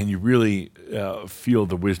 and you really feel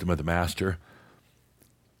the wisdom of the master,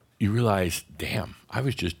 you realize, damn, I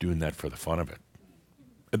was just doing that for the fun of it.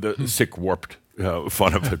 The sick, warped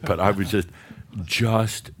fun of it, but I was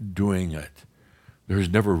just doing it. There's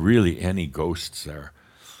never really any ghosts there.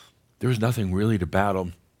 There's nothing really to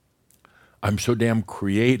battle. I'm so damn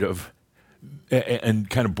creative and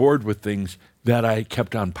kind of bored with things that I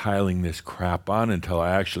kept on piling this crap on until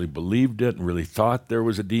I actually believed it and really thought there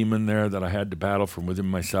was a demon there that I had to battle from within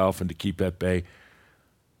myself and to keep at bay.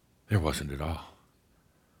 There wasn't at all.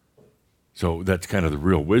 So that's kind of the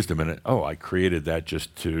real wisdom in it. Oh, I created that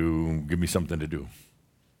just to give me something to do.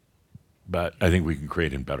 But I think we can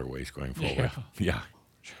create in better ways going forward. Yeah.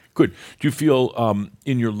 Good. Do you feel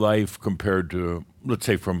in your life compared to, let's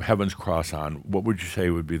say, from Heaven's Cross on, what would you say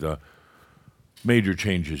would be the major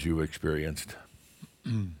changes you experienced?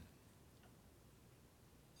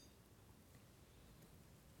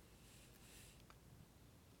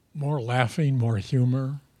 More laughing, more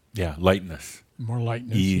humor, Yeah, lightness. more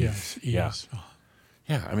lightness. Ease, Yes, yeah. ease.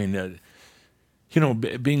 Yeah, I mean,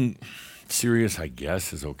 being serious, I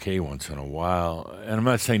guess, is okay once in a while. And I'm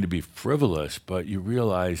not saying to be frivolous, but you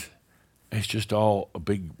realize it's just all a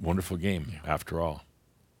big, wonderful game after all.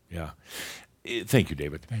 Yeah. Thank you,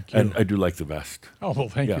 David. Thank you. And I do like the vest. Oh, well,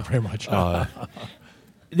 thank Yeah. you very much.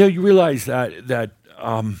 You realize that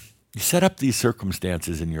you set up these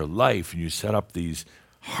circumstances in your life, and you set up these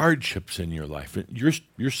hardships in your life. And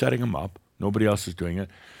you're setting them up. Nobody else is doing it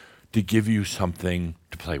to give you something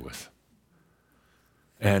to play with.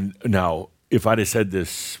 And now, if I'd have said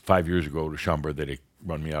this 5 years ago to Schomburg, they'd have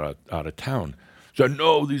run me out of town. So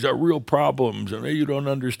no, these are real problems, and you don't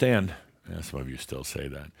understand. Yeah, some of you still say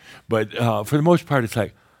that. But for the most part, it's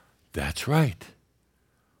like, that's right.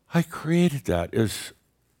 I created that as,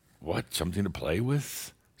 something to play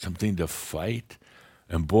with? Something to fight?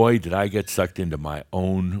 And boy, did I get sucked into my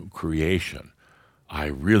own creation. I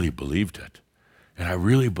really believed it. And I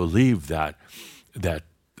really believed that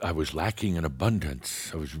I was lacking in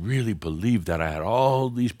abundance. I was really believed that I had all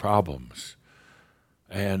these problems.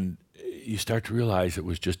 And you start to realize it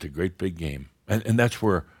was just a great big game. And that's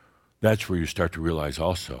where you start to realize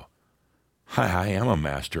also, I am a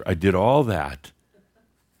master. I did all that.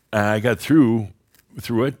 And I got through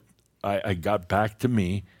it. I got back to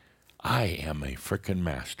me. I am a frickin'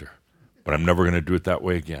 master. But I'm never going to do it that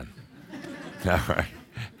way again. All right.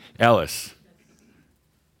 Alice.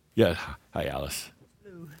 Yeah. Hi, Alice.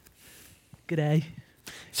 G'day.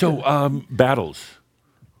 So, battles.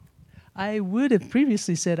 I would have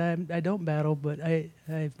previously said I don't battle, but I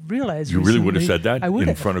realized You really would have recently- said that I would in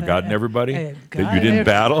have. front of God and everybody? I- That you didn't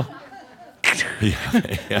battle?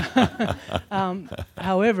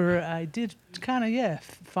 However, I did kind of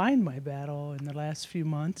find my battle in the last few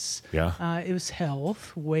months. Yeah. It was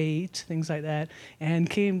health, weight, things like that, and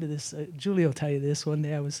came to this. Julie will tell you this. One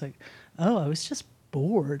day I was like, oh, I was just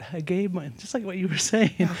bored. I gave my, just like what you were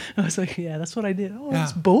saying. I was like, yeah, that's what I did. Oh, I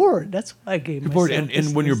was bored. That's what I gave You're myself. bored. And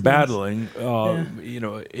this- when you're this- battling,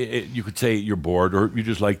 you could say you're bored, or you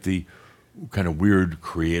just like the kind of weird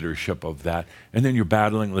creatorship of that. And then you're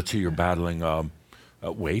battling, let's say you're battling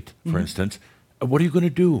weight, for instance. What are you going to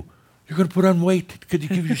do? You're going to put on weight because it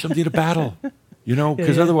gives you something to battle.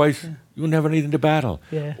 Because otherwise you wouldn't have anything to battle.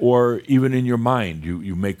 Yeah. Or even in your mind,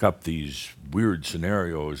 you make up these weird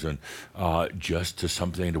scenarios and just to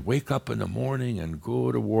something to wake up in the morning and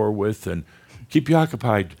go to war with and keep you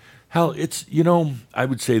occupied. Hell, it's, I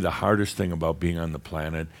would say the hardest thing about being on the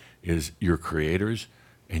planet is you're creators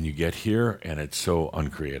and you get here and it's so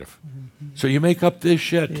uncreative. So you make up this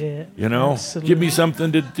shit, Yeah, give me absolutely.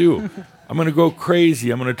 something to do. I'm going to go crazy.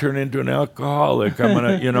 I'm going to turn into an alcoholic. I'm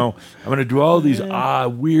going to, I'm going to do all these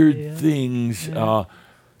weird things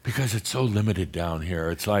because it's so limited down here.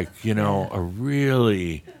 It's like, a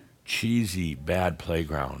really cheesy, bad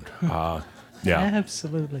playground. Yeah.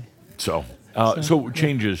 Absolutely. So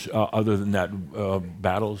changes other than that,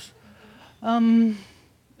 battles? No,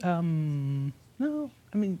 I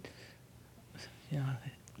mean, yeah,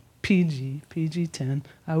 PG-10.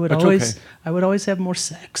 I would That's always, okay. I would always have more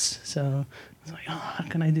sex. So I was like, oh, how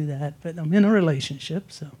can I do that? But I'm in a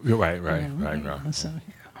relationship, so. You're right. So,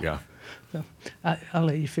 Yeah. so I'll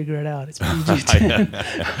let you figure it out. It's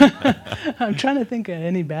PG-10. I'm trying to think of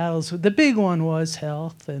any battles. The big one was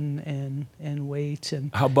health and weight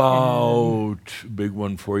and. How about big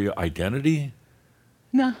one for you? Identity?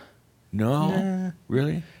 No. No?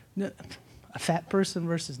 Really? No, a fat person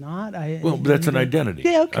versus not. Well, that's an identity.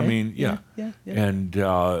 Yeah, okay. I mean, yeah. And,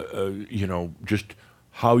 just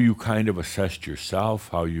how you kind of assessed yourself,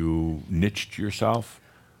 how you niched yourself.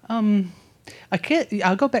 I can't.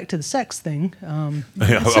 I'll go back to the sex thing. Yeah,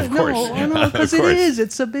 of course. No, because Of it course. is.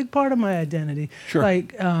 It's a big part of my identity. Sure.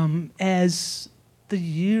 Like as the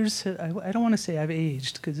years, I don't want to say I've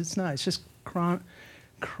aged because it's not. It's just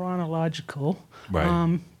chronological.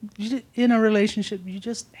 Right. In a relationship, you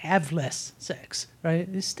just have less sex, right?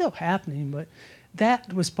 It's still happening, but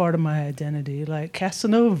that was part of my identity, like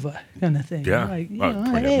Casanova kind of thing. Yeah. Like,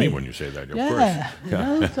 Point at me when you say that, of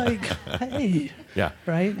course. It's like, hey. Yeah.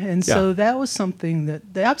 Right? And Yeah. so that was something that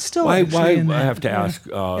I'm still Why actually in I that. have to ask,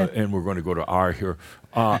 and we're going to go to R here,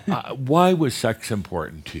 why was sex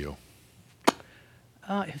important to you?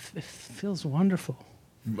 It feels wonderful.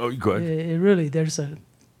 Oh, good. It really, there's a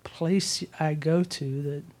place I go to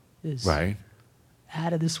that is Right.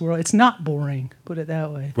 out of this world. It's not boring, put it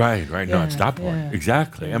that way. Right. No, it's Yeah, not boring. yeah.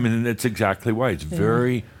 Exactly. I mean, that's exactly why. It's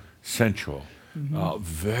very sensual,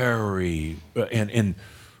 very, and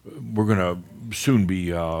we're going to soon be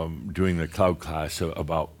doing the cloud class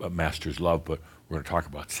about master's love, but we're going to talk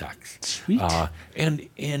about sex. Sweet. And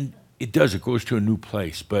it goes to a new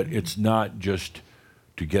place, but it's not just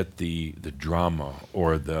to get the drama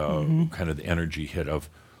or the kind of the energy hit of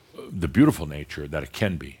the beautiful nature that it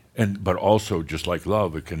can be. But also, just like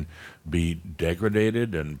love, it can be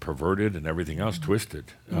degraded and perverted and everything else, twisted.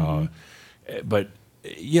 But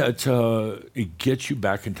yeah, it gets you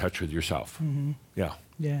back in touch with yourself. Yeah,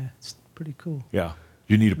 Yeah, it's pretty cool. yeah.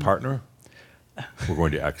 You need a partner? We're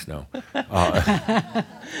going to X now. I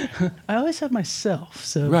always have myself,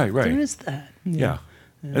 so Right. there is that. Yeah.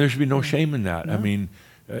 And there should be no shame in that. I mean,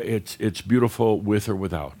 it's beautiful with or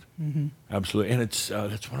without. Absolutely. And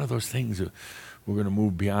that's one of those things that we're going to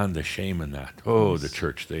move beyond the shame in that. Oh, the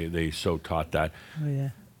church, they so taught that. Oh, yeah.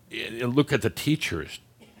 Look at the teachers.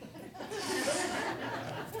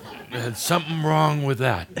 There's something wrong with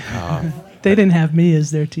that. They didn't have me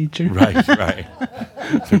as their teacher. Right.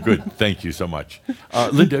 So good. Thank you so much.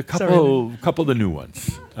 Linda, a couple of the new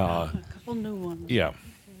ones. A couple new ones. Yeah.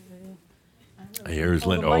 Here's the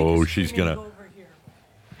Linda. mic Oh, is she's screaming, going to. "Go over here."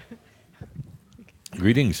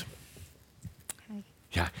 Greetings.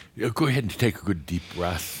 Yeah. Go ahead and take a good deep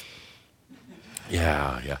breath.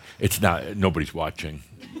 Yeah. It's not, nobody's watching.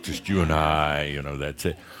 Just you and I, that's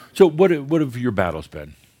it. So what have your battles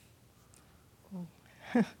been?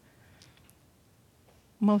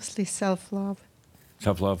 Mostly self-love.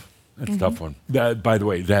 Self-love? That's a tough one. By the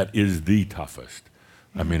way, that is the toughest.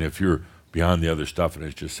 I mean, if you're beyond the other stuff and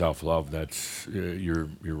it's just self-love, that's you're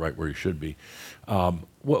right where you should be.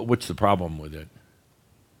 What's the problem with it?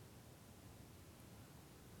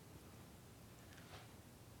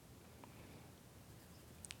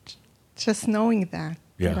 Just knowing that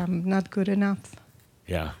Yeah. I'm not good enough.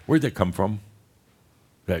 Yeah. Where'd that come from?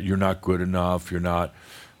 That you're not good enough, you're not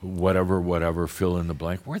whatever, fill in the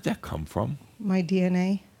blank. Where'd that come from? My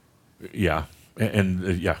DNA. Yeah. And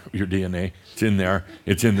your DNA, it's in there.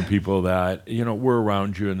 It's in the people that, were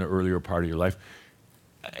around you in the earlier part of your life.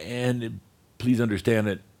 And please understand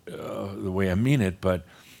it the way I mean it, but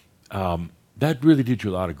that really did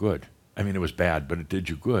you a lot of good. I mean, it was bad, but it did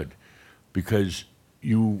you good because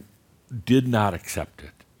you did not accept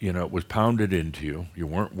it. It was pounded into you. You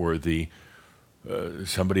weren't worthy.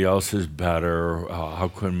 Somebody else is better. How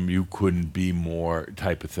come you couldn't be more?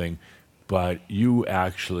 Type of thing. But you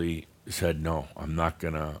actually said, no, I'm not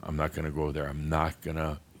gonna go there. I'm not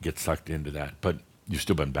gonna get sucked into that. But you've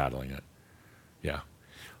still been battling it. Yeah.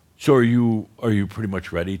 So are you pretty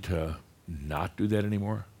much ready to not do that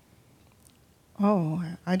anymore? Oh,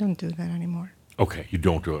 I don't do that anymore. Okay, you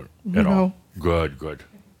don't do it at all. No. Good.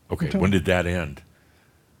 Okay, Don't. when did that end?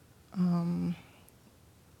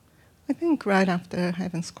 I think right after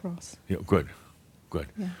Heaven's Cross. Yeah, good. Good.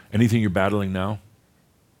 Yeah. Anything you're battling now?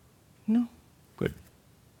 No. Good.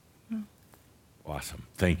 Awesome.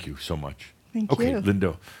 Thank you so much. Thank okay, you.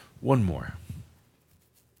 Linda, one more.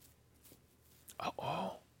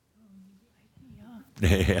 Oh.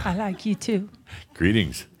 Yeah. I like you too.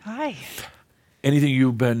 Greetings. Hi. Anything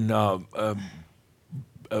you've been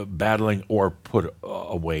battling or put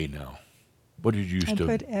away now? What did you used I to?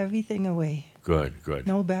 put everything away. Good, good.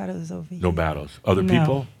 No battles over here. No battles. Other No.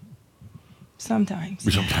 people? Sometimes.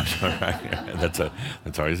 Sometimes, all right.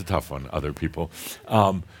 That's always a tough one. Other people.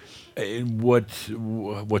 What's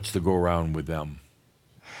the go around with them?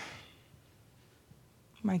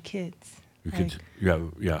 My kids. Your kids.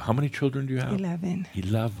 Yeah. How many children do you have? 11.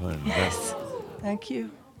 11. Yes. Thank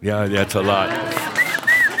you. Yeah, that's a lot.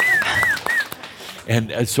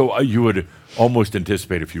 And so you would almost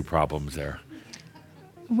anticipate a few problems there.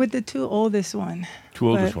 With the two oldest one. Two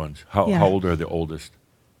oldest But, ones. How yeah. old are the oldest?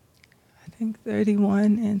 I think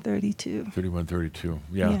 31 and 32. 31, 32.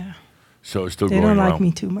 Yeah. Yeah. So it's still They going don't around. like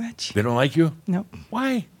me too much. They don't like you? Nope.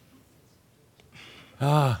 Why?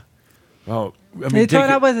 Well, I mean, They take thought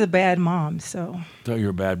I it- was a bad mom, so thought you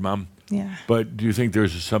were a bad mom. yeah. But do you think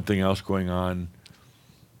there's something else going on?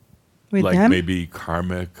 With like them, maybe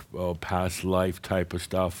karmic, past life type of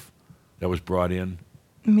stuff that was brought in?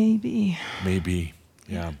 maybe. Maybe.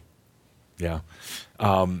 Yeah. Yeah.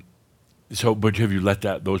 So, but have you let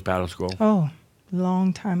those battles go? Oh,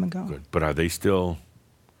 long time ago. Good. But are they still?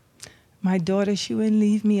 My daughter, she wouldn't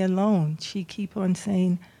leave me alone. She keep on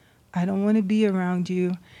saying, I don't want to be around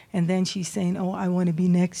you. And then she's saying, oh, I want to be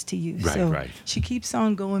next to you. Right, so right. she keeps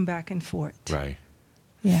on going back and forth. Right.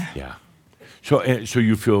 Yeah. Yeah. So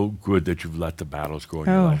you feel good that you've let the battles go in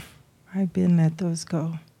your Oh, life? I've been let those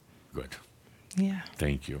go. Good. Yeah.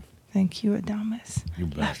 Thank you. Thank you, Adamus. You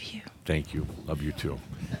bet. Love you. Thank you. Love you too.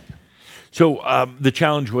 So the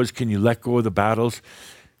challenge was, can you let go of the battles?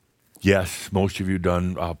 Yes, most of you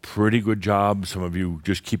done a pretty good job. Some of you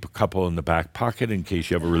just keep a couple in the back pocket in case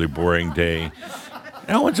you have a really boring day.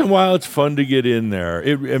 And once in a while, it's fun to get in there.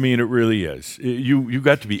 It really is. You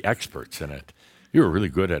got to be experts in it. You were really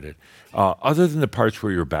good at it. Other than the parts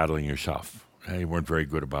where you're battling yourself, you weren't very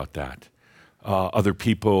good about that. Other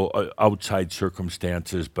people, outside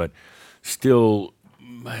circumstances, but still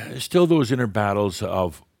those inner battles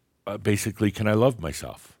of basically, can I love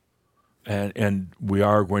myself? And we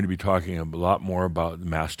are going to be talking a lot more about the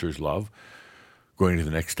Master's love, going to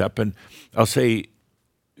the next step. And I'll say,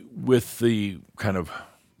 with the kind of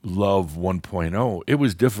love 1.0, it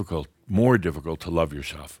was more difficult to love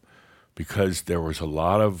yourself, because there was a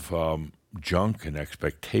lot of junk and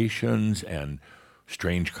expectations and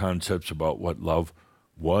strange concepts about what love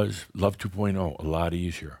was. Love 2.0, a lot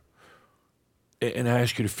easier. And I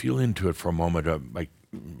ask you to feel into it for a moment.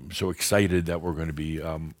 I'm so excited that we're going to be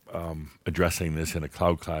addressing this in a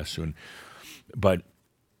cloud class soon. But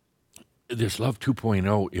this Love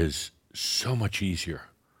 2.0 is so much easier.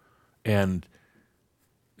 And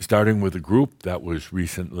starting with a group that was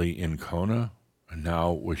recently in Kona, and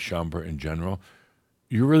now with Shambhala in general,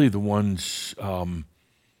 you're really the ones, you're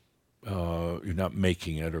not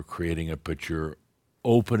making it or creating it, but you're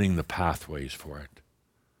opening the pathways for it.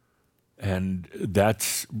 And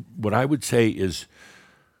that's what I would say is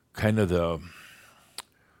kind of the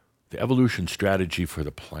evolution strategy for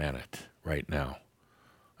the planet right now.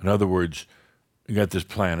 In other words, you got this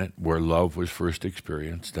planet where love was first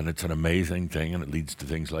experienced, and it's an amazing thing, and it leads to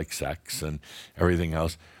things like sex and everything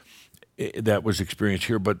else that was experienced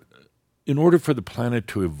here. But in order for the planet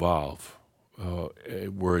to evolve,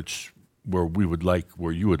 where you would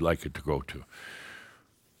like it to go to,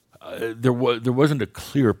 there wasn't a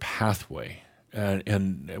clear pathway,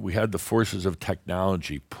 and we had the forces of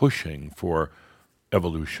technology pushing for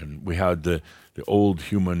evolution. We had the old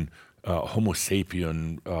human Homo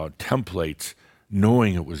sapien templates,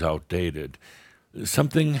 knowing it was outdated.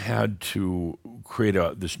 Something had to create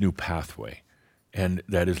this new pathway, and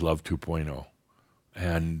that is Love 2.0.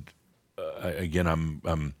 And again, I'm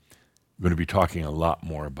going to be talking a lot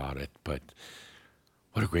more about it, but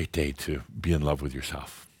what a great day to be in love with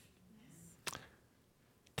yourself.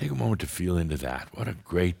 Take a moment to feel into that. What a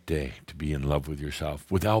great day to be in love with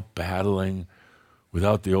yourself without battling,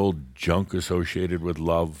 without the old junk associated with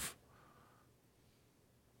love,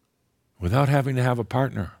 without having to have a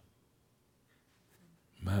partner.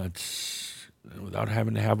 Without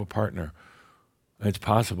having to have a partner. It's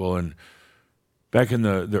possible. And back in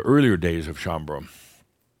the earlier days of Shambhala,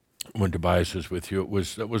 when Tobias was with you,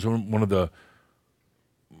 that was one of the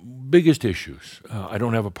biggest issues. I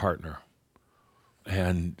don't have a partner.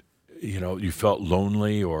 And, you felt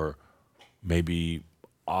lonely or maybe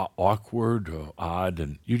awkward, odd,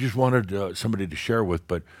 and you just wanted somebody to share with,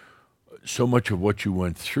 but so much of what you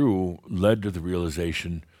went through led to the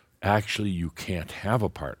realization actually you can't have a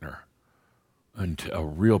partner, a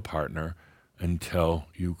real partner, until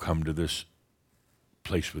you come to this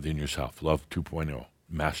place within yourself, Love 2.0,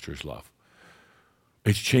 Master's Love.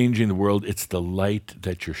 It's changing the world. It's the light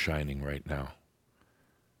that you're shining right now.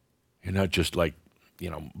 You're not just like,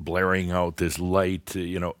 blaring out this light,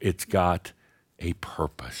 it's got a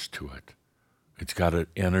purpose to it. It's got an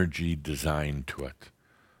energy design to it.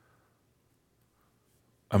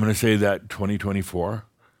 I'm going to say that 2024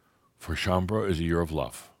 for Shaumbra is a year of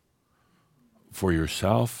love for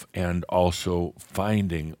yourself, and also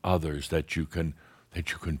finding others that you can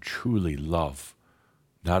truly love,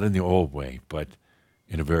 not in the old way, but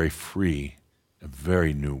in a very free, a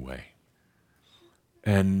very new way.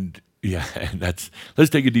 And yeah, and let's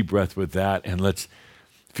take a deep breath with that, and let's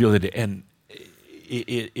feel it. And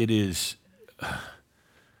it is a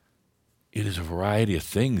variety of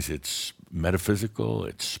things. It's metaphysical,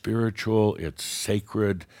 it's spiritual, it's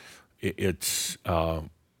sacred, it's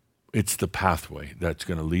the pathway that's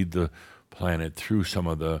going to lead the planet through some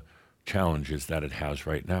of the challenges that it has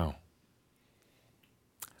right now.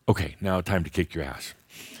 Okay, now time to kick your ass.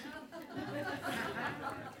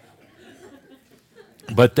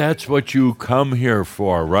 But that's what you come here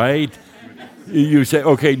for, right? You say,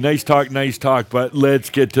 okay, nice talk, but let's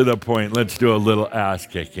get to the point. Let's do a little ass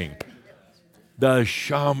kicking. The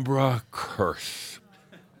Shaumbra curse.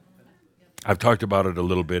 I've talked about it a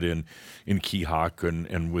little bit in Keyhawk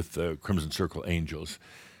and with the Crimson Circle Angels.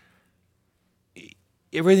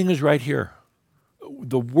 Everything is right here.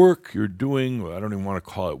 The work you're doing, I don't even want to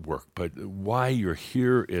call it work, but why you're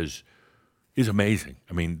here is amazing.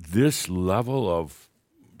 I mean, this level of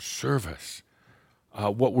service,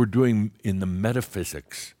 what we're doing in the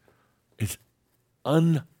metaphysics, is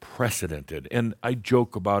unprecedented. And I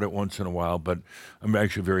joke about it once in a while, but I'm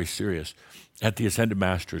actually very serious. At the Ascended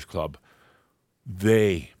Masters Club,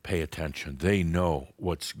 they pay attention. They know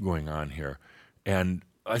what's going on here. And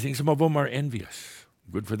I think some of them are envious.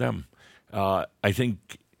 Good for them. I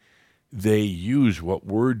think they use what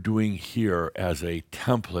we're doing here as a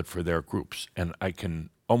template for their groups. And I can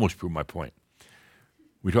almost prove my point.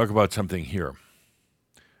 We talk about something here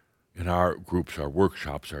in our groups, our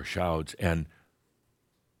workshops, our shouts, and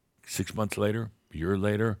 6 months later, a year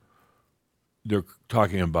later, they're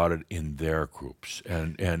talking about it in their groups.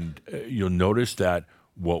 And you'll notice that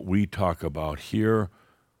what we talk about here,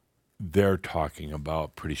 they're talking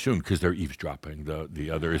about pretty soon, because they're eavesdropping,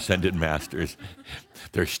 the other Ascended Masters.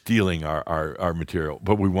 They're stealing our material,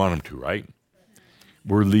 but we want them to, right?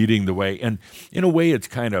 We're leading the way. And in a way, it's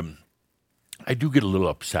kind of, I do get a little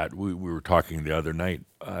upset. We were talking the other night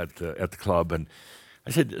at the club, and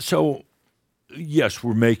I said, so, yes,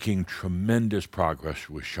 we're making tremendous progress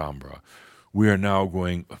with Shaumbra. We are now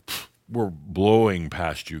we're blowing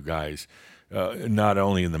past you guys, not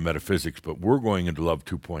only in the metaphysics, but we're going into Love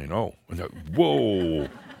 2.0. And whoa,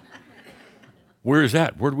 where is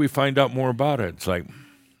that? Where do we find out more about it? It's like,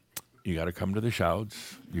 you got to come to the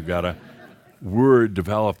shouts. We're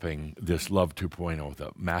developing this Love 2.0,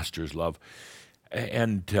 the Master's Love.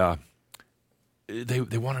 And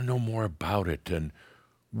they want to know more about it. And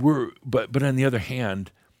but on the other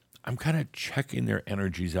hand, I'm kind of checking their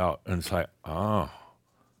energies out, and it's like,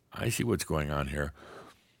 I see what's going on here.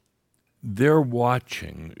 They're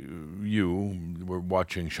watching you. We're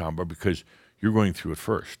watching Shaumbra because you're going through it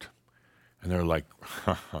first. And they're like,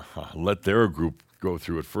 let their group go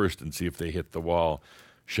through it first and see if they hit the wall,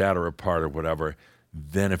 shatter apart or whatever.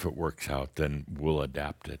 Then if it works out, then we'll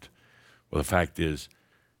adapt it. Well, the fact is,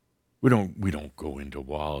 we don't go into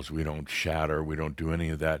walls. We don't shatter. We don't do any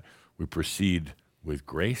of that. We proceed with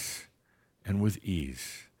grace and with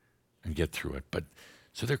ease and get through it. But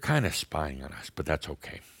so they're kind of spying on us, but that's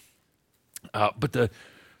okay. But the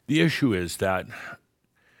issue is that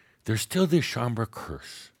there's still this Shaumbra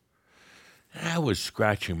curse. And I was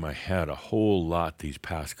scratching my head a whole lot these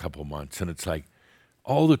past couple months, and it's like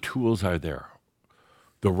all the tools are there.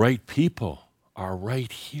 The right people are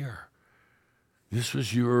right here. This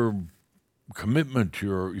was your commitment,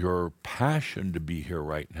 your passion to be here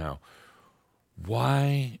right now.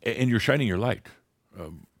 Why? And you're shining your light.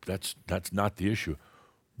 That's not the issue.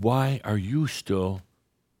 Why are you still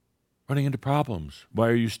running into problems? Why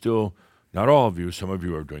are you still, not all of you, some of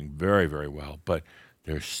you are doing very, very well, but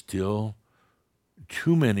there's still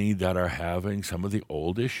too many that are having some of the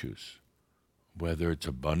old issues, whether it's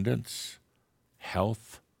abundance,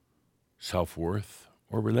 health, self-worth,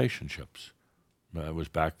 or relationships. I was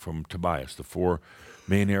back from Tobias, the 4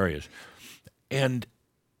 main areas. And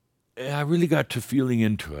I really got to feeling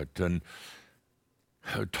into it and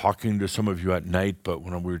talking to some of you at night. But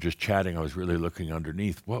when we were just chatting, I was really looking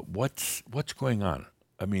underneath. What's going on?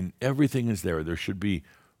 I mean, everything is there. There should be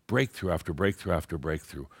breakthrough after breakthrough after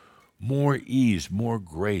breakthrough, more ease, more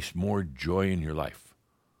grace, more joy in your life.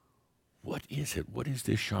 What is it? What is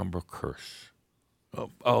this Shambra curse?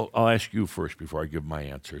 I'll ask you first before I give my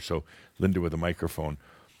answer. So, Linda with a microphone,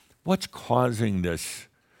 what's causing this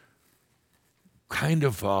kind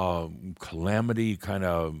of calamity? Kind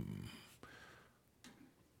of.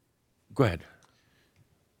 Go ahead.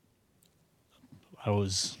 I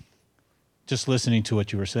was just listening to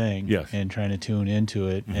what you were saying, Yes. and trying to tune into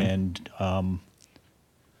it, and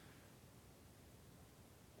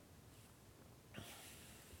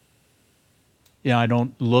I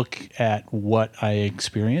don't look at what I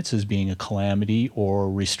experience as being a calamity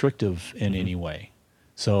or restrictive in any way.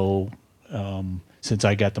 So, since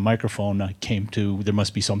I got the microphone, I came to there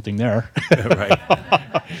must be something there. Right.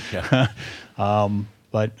 Yeah.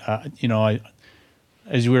 But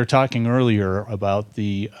as we were talking earlier about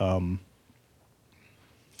the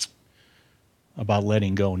about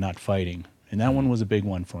letting go, not fighting, and that one was a big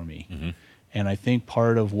one for me. And I think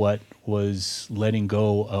part of what was letting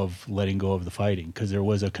go of the fighting, because there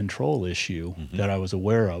was a control issue that I was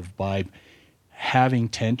aware of by having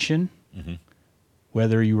tension,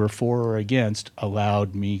 whether you were for or against,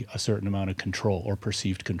 allowed me a certain amount of control or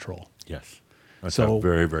perceived control. Yes. That's So- a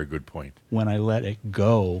very, very good point. When I let it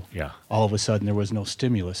go, Yeah. all of a sudden there was no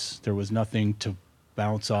stimulus. There was nothing to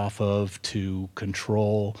bounce off of, to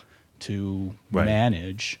control, to Right.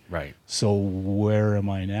 manage. Right. So where am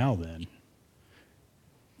I now then?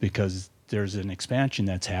 Because there's an expansion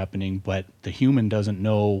that's happening, but the human doesn't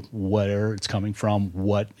know where it's coming from,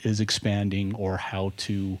 what is expanding, or how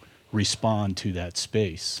to respond to that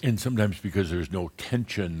space. And sometimes because there's no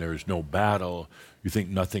tension, there's no battle, you think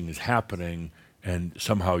nothing is happening, and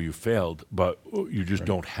somehow you failed, but you just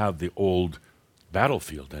don't have the old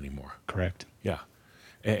battlefield anymore. Correct. Yeah.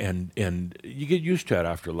 And you get used to it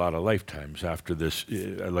after a lot of lifetimes. After this,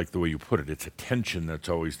 I like the way you put it. It's a tension that's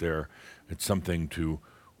always there. It's something to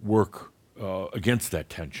work against that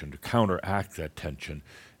tension, to counteract that tension.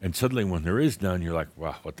 And suddenly when there is none, you're like,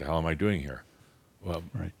 wow, what the hell am I doing here? Well,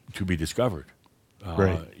 Right. to be discovered.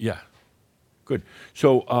 Right. Yeah. Good.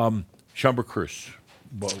 So, Shambra curse.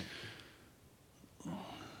 Well,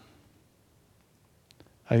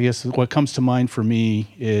 I guess what comes to mind for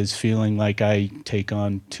me is feeling like I take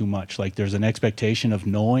on too much. Like there's an expectation of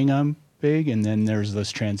knowing I'm big, and then there's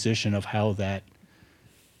this transition of how that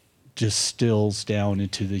distills down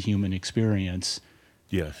into the human experience.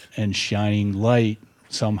 yes. And shining light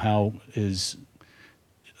somehow is,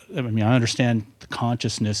 I mean, I understand the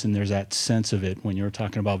consciousness, and there's that sense of it. When you're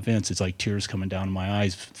talking about Vince, it's like tears coming down my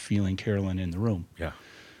eyes feeling Carolyn in the room. Yeah.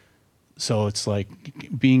 So it's like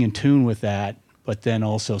being in tune with that, but then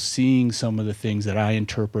also seeing some of the things that I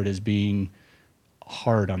interpret as being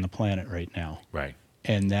hard on the planet right now. Right.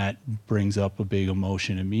 And that brings up a big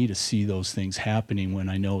emotion in me to see those things happening when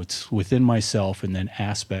I know it's within myself, and then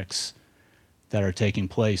aspects that are taking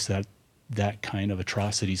place that kind of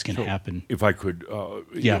atrocities can So, happen. If I could,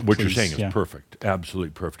 Yeah, what you're please, saying is yeah. perfect,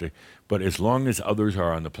 absolutely perfect. But as long as others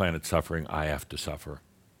are on the planet suffering, I have to suffer.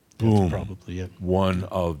 That's Boom. probably it. One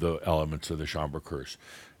of the elements of the Shambra curse.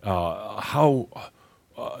 How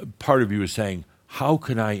part of you is saying, how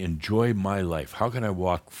can I enjoy my life? How can I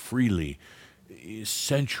walk freely,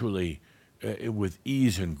 sensually, with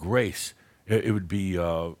ease and grace? It would be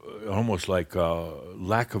almost like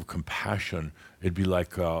lack of compassion. It'd be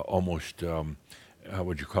like almost, how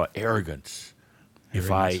would you call it, arrogance,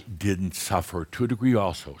 if I didn't suffer to a degree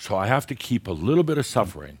also. So I have to keep a little bit of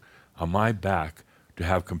suffering on my back to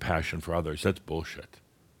have compassion for others. That's bullshit.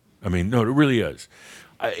 I mean, no, it really is.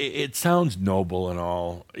 It sounds noble and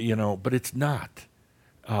all, but it's not.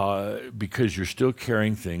 Because you're still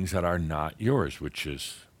carrying things that are not yours, which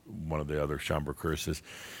is one of the other Shambra curses.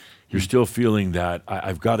 You're still feeling that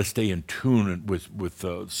I've got to stay in tune with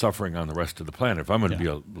suffering on the rest of the planet. If I'm going to be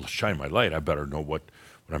able to shine my light, I better know what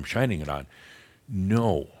I'm shining it on.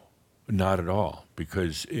 No, not at all,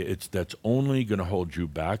 because that's only going to hold you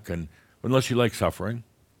back, and unless you like suffering,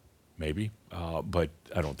 maybe, but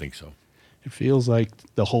I don't think so. It feels like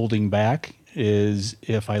the holding back is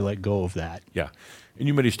if I let go of that. Yeah. And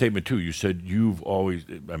you made a statement, too. You said you've always,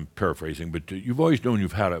 I'm paraphrasing, but you've always known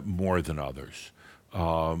you've had it more than others.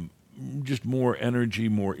 Just more energy,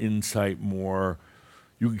 more insight, you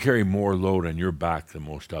can carry more load on your back than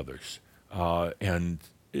most others. And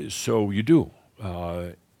so you do.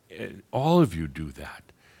 All of you do that.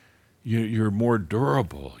 You're more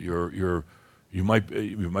durable. You're You might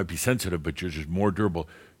be sensitive, but you're just more durable.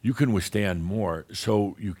 You can withstand more,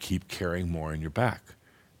 so you keep carrying more in your back.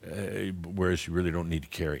 Whereas you really don't need to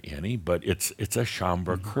carry any, but it's a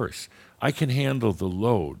Shambra curse. I can handle the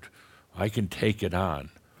load. I can take it on.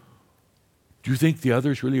 Do you think the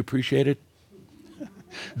others really appreciate it?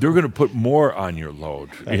 They're going to put more on your load.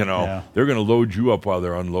 Yeah. They're going to load you up while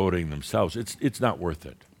they're unloading themselves. It's not worth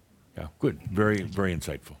it. Yeah, good. Very, very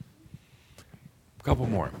insightful. A couple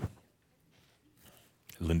more.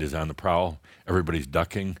 Linda's on the prowl. Everybody's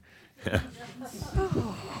ducking.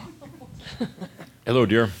 Hello,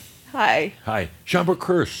 dear. Hi. Hi. Shambra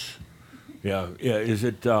curse. Yeah. Is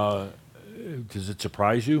it? Does it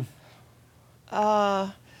surprise you?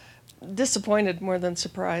 Disappointed more than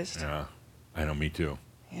surprised. Yeah. I know. Me too.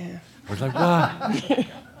 Yeah. I was like, what?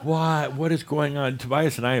 What? What is going on?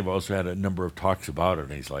 Tobias and I have also had a number of talks about it,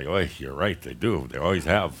 and he's like, "Oh, you're right. They do. They always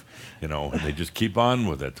have. And they just keep on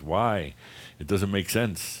with it. Why? It doesn't make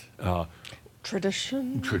sense."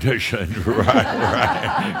 Tradition. Tradition,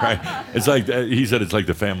 right. It's like he said. It's like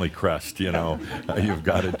the family crest. You've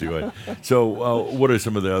got to do it. So, what are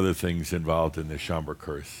some of the other things involved in the Shambra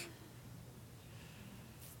curse?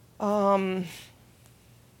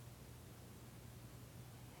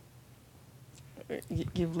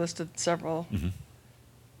 You've listed several. Mm-hmm.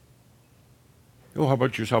 Oh, how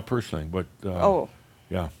about yourself personally? What?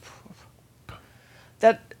 Yeah.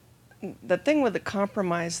 That thing with the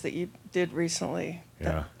compromise that you did recently.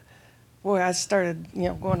 Yeah. Boy, I started,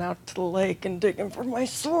 going out to the lake and digging for my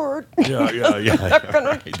sword. Yeah. Not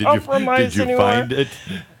gonna compromise Did you anymore. find it?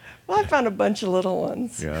 Well, I found a bunch of little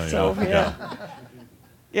ones. Yeah.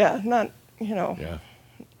 Not. Yeah.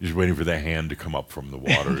 Just waiting for the hand to come up from the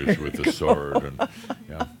waters with the sword, and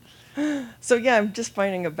yeah. So I'm just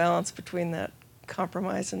finding a balance between that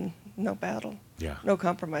compromise and no battle. Yeah. No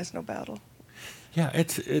compromise, no battle. Yeah,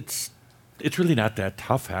 it's really not that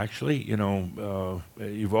tough, actually.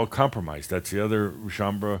 You've all compromised. That's the other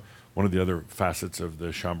Shambra. One of the other facets of the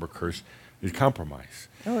Shambra curse is compromise.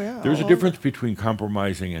 Oh yeah. There's a difference between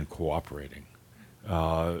compromising and cooperating.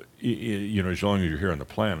 As long as you're here on the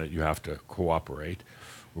planet, you have to cooperate.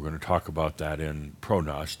 We're going to talk about that in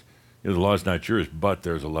Pronost. The law is not yours, but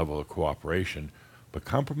there's a level of cooperation. But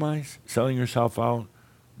compromise, selling yourself out,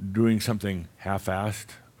 doing something half-assed,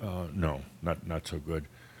 no, not so good.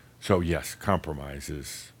 So yes, compromise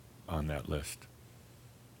is on that list.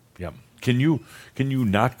 Yeah. Can you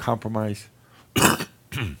not compromise?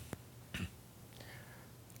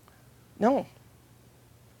 No.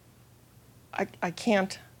 I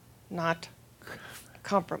can't not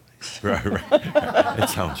compromise. Right. It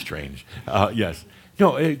sounds strange. Yes.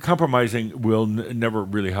 No, compromising will never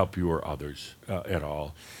really help you or others at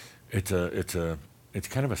all. It's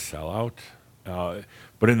kind of a sellout.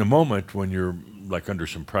 But in the moment when you're like under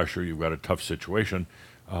some pressure, you've got a tough situation,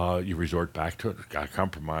 you resort back to it. Got to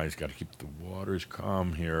compromise. Got to keep the waters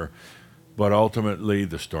calm here. But ultimately,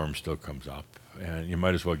 the storm still comes up, and you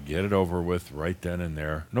might as well get it over with right then and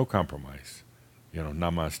there. No compromise.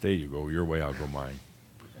 Namaste. You go your way, I'll go mine.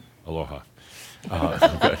 Aloha.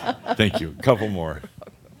 Good. Thank you. Couple more.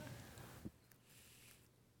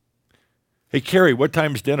 Hey, Carrie, what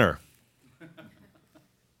time's dinner?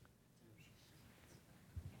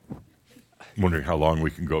 I'm wondering how long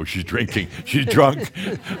we can go. She's drinking. She's drunk.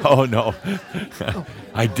 Oh no.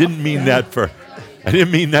 I didn't mean that for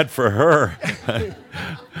her.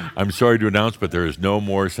 I'm sorry to announce, but there is no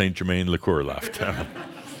more Saint Germain liqueur left.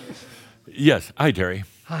 Yes. Hi, Terry.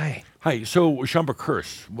 Hi. Hi. So, Shambra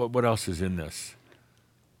curse. What else is in this?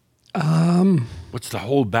 What's the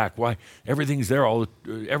holdback? Why everything's there?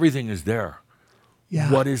 Everything is there.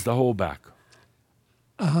 Yeah. What is the holdback?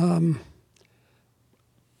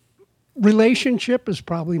 Relationship is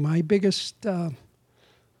probably my biggest. Are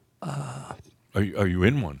you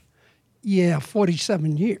in one? Yeah,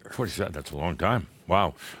 47 years. 47. That's a long time.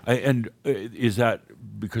 Wow. And is that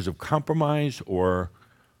because of compromise or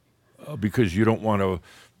because you don't want to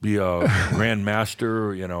be a grand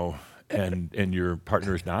master, and your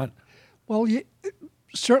partner is not? Well,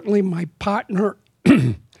 certainly my partner.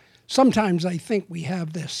 Sometimes I think we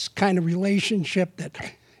have this kind of relationship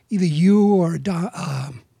that either you or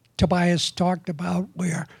Tobias talked about,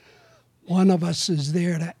 where one of us is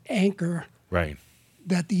there to anchor, right,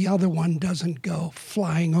 that the other one doesn't go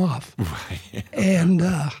flying off. Right. And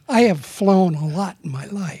I have flown a lot in my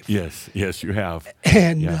life. Yes, you have.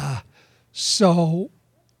 And yeah. So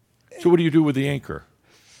what do you do with the anchor?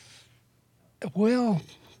 Well,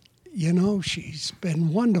 she's been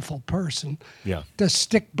a wonderful person. Yeah. To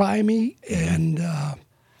stick by me, and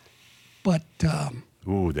but.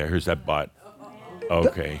 Ooh, there's that butt.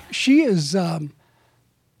 Okay. She is.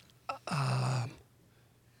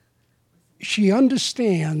 she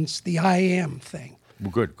understands the I am thing.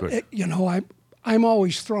 Well, good, good. You know, I'm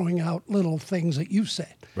always throwing out little things that you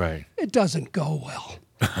said. Right. It doesn't go well.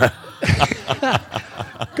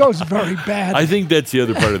 Goes very bad. I think that's the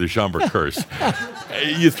other part of the Schomburg curse.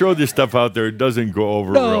 You throw this stuff out there, it doesn't go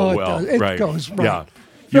over real well. It goes right. Yeah.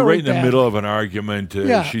 You're Very right in the bad. middle of an argument.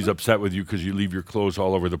 Yeah. She's upset with you because you leave your clothes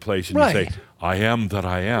all over the place, and you Right. say, "I am that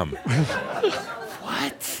I am."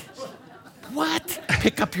 What? What?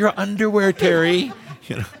 Pick up your underwear, Terry.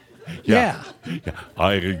 You know. Yeah. Yeah.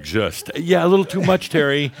 I exist. Yeah, a little too much,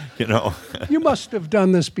 Terry. You know. You must have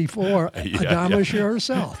done this before, Adamus, yeah.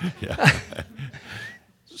 yourself. Yeah.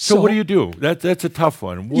 So what do you do? That's a tough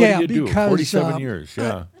one. What do you do? Because, 47 years.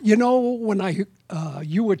 Yeah. You know, when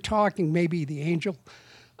you were talking, maybe the angel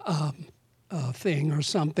thing or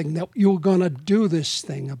something, that you were going to do this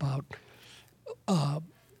thing about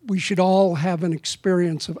we should all have an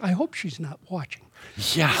experience of. I hope she's not watching.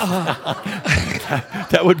 Yeah.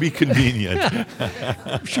 That would be convenient.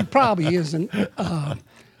 She probably isn't.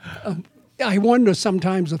 I wonder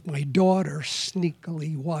sometimes if my daughter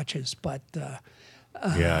sneakily watches, but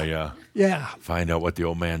Yeah. Find out what the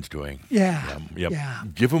old man's doing. yeah, Yep. yeah.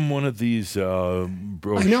 Give him one of these I know.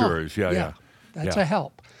 brochures. Yeah. That's Yeah. a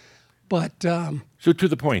help. But So to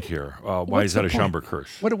the point here, why what's is that the a point? Schomburg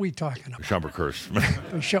curse? What are we talking about? Schomburg curse. The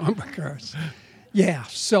Schomburg curse. Yeah.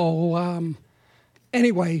 So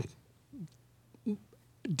anyway,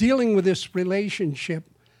 dealing with this relationship,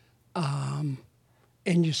 and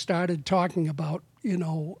you started talking about, you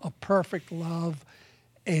know, a perfect love,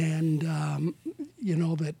 and you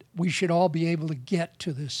know that we should all be able to get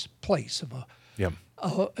to this place of Yep.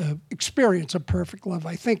 a experience of perfect love.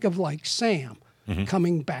 I think of like Sam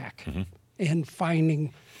coming back and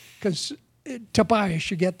finding, because Tobias,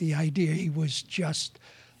 you get the idea, he was just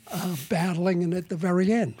battling, and at the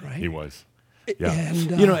very end, right? He was. Yeah.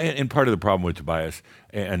 And, you know, and part of the problem with Tobias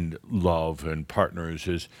and love and partners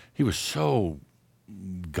is he was so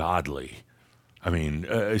godly. I mean,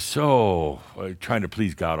 so trying to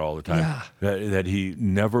please God all the time that he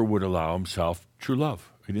never would allow himself true love.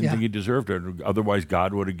 He didn't think he deserved it. Otherwise,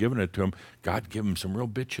 God would have given it to him. God gave him some real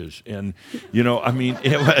bitches. And, you know, I mean,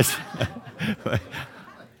 it was,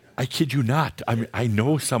 I kid you not. I mean, I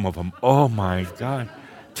know some of them. Oh, my God.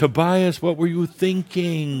 Tobias, what were you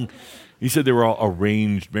thinking? He said they were all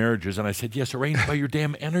arranged marriages. And I said, yes, arranged by your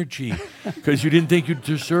damn energy, because you didn't think you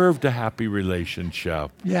deserved a happy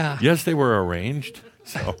relationship. Yeah. Yes, they were arranged.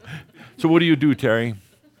 So what do you do, Terry?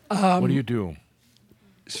 What do you do?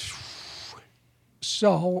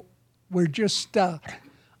 So we're just,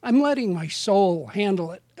 I'm letting my soul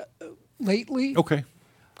handle it lately. Okay,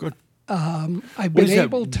 good. I've been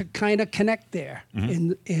able to kind of connect there,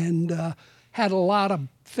 and had a lot of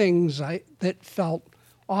things that felt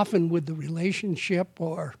often with the relationship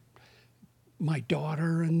or my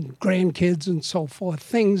daughter and grandkids and so forth,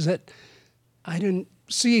 things that I didn't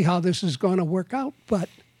see how this is going to work out, but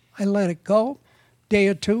I let it go. Day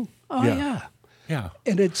or two, Yeah.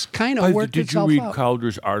 and it's kind of worked Did you itself read out.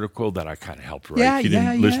 Calder's article that I kind of helped write? Yeah, He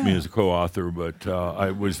didn't list me yeah. as a co-author, but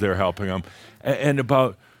I was there helping him. And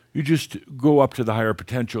about you just go up to the higher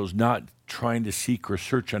potentials, not trying to seek or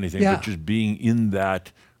search anything, Yeah. but just being in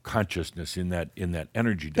that consciousness, in that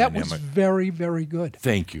energy That dynamic. was very, very good.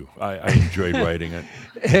 Thank you. I enjoyed writing it.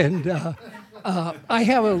 And I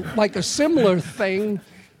have a similar thing.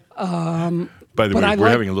 By the But way, I we're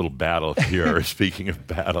like- having a little battle here. Speaking of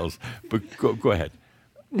battles, but go ahead.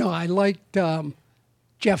 No, I liked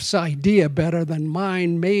Jeff's idea better than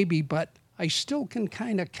mine, maybe, but I still can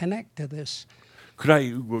kind of connect to this.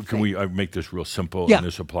 Can we make this real simple? Yeah. And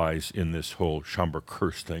this applies in this whole Schomburg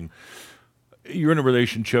curse thing. You're in a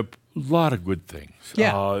relationship, a lot of good things.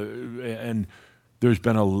 Yeah. And there's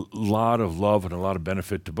been a lot of love and a lot of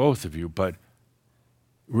benefit to both of you, but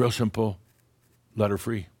real simple, let her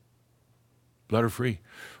free. Let her free.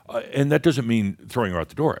 And that doesn't mean throwing her out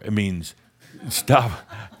the door. It means stop.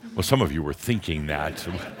 Well, some of you were thinking that.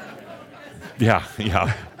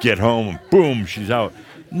 Yeah. Get home and boom, she's out.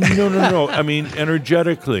 No. I mean,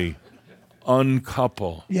 energetically,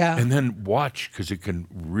 uncouple. Yeah. And then watch, because it can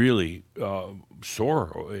really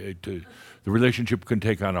soar. The relationship can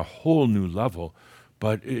take on a whole new level,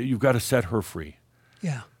 but you've got to set her free.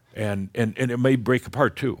 Yeah. And it may break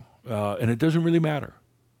apart too. And it doesn't really matter.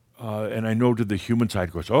 And I know to the human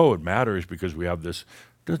side goes, oh, it matters because we have this.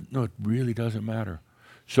 No, it really doesn't matter.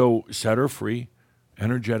 So set her free,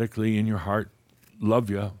 energetically in your heart. Love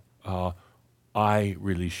you. I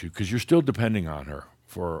release you, because you're still depending on her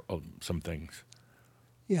for some things.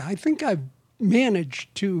 Yeah, I think I've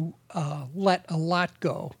managed to let a lot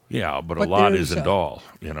go. Yeah, but a But lot there's isn't all.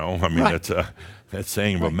 You know, I mean, Right. that's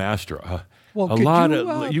saying of a master. Well, a could lot you,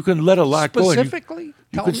 of you can let a lot go. specifically You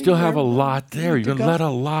tell could me still have a where lot there. need You to can go? let a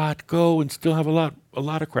lot go and still have a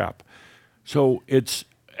lot of crap. So it's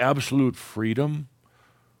absolute freedom,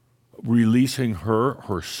 releasing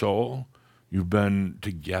her soul. You've been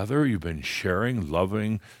together, you've been sharing,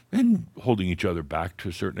 loving, and holding each other back to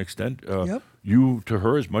a certain extent. Yep. You to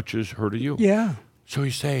her as much as her to you. Yeah. So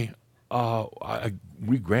you say,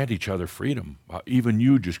 we grant each other freedom, even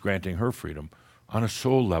you just granting her freedom on a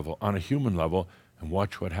soul level, on a human level, and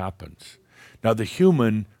watch what happens. Now, the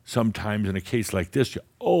human, sometimes in a case like this,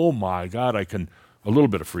 oh my God, a little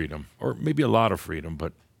bit of freedom, or maybe a lot of freedom,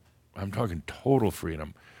 but I'm talking total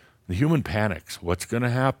freedom. The human panics. What's going to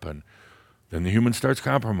happen? Then the human starts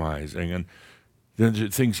compromising, and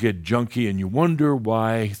then things get junky, and you wonder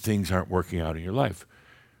why things aren't working out in your life.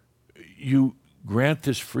 You grant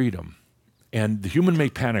this freedom, and the human may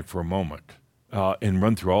panic for a moment and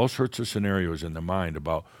run through all sorts of scenarios in the mind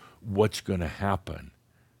about what's going to happen,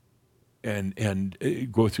 and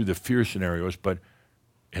go through the fear scenarios, but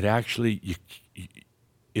it actually,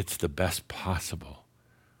 it's the best possible.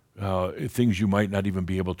 Things you might not even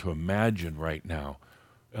be able to imagine right now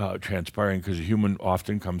transpiring, because a human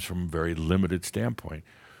often comes from a very limited standpoint.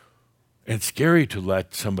 And it's scary to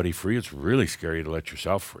let somebody free. It's really scary to let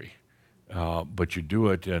yourself free. But you do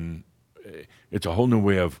it, and it's a whole new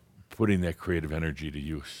way of putting that creative energy to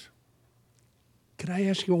use. Can I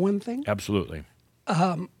ask you one thing? Absolutely.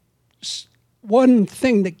 One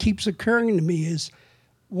thing that keeps occurring to me is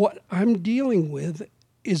what I'm dealing with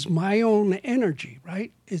is my own energy,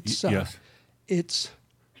 right? It's yes. It's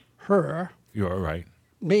her. You're right.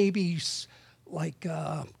 Maybe like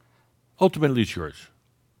Ultimately, it's yours.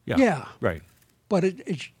 Yeah. Yeah. Right. But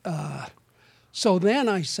so then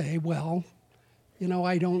I say, well,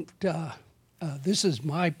 I don't. This is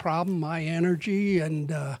my problem, my energy, and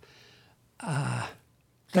that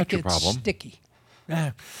Not your gets problem. sticky.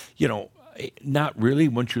 Not really.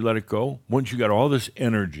 Once you let it go, once you got all this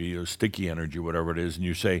energy, or sticky energy, whatever it is, and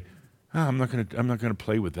you say, I'm not gonna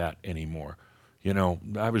play with that anymore.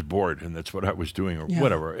 I was bored, and that's what I was doing, or Yeah.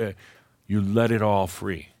 whatever. You let it all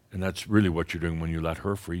free, and that's really what you're doing when you let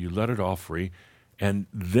her free. You let it all free, and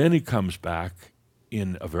then it comes back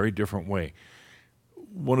in a very different way.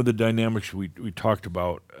 One of the dynamics we talked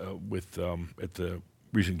about with at the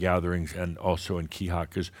recent gatherings, and also in Keehawk,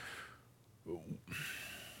 because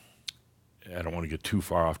I don't want to get too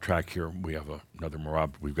far off track here. We have another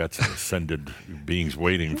Marab. We've got some ascended beings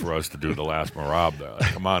waiting for us to do the last Marab.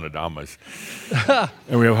 Come on, Adamas.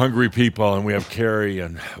 And we have hungry people, and we have Carrie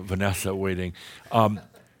and Vanessa waiting.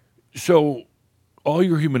 So all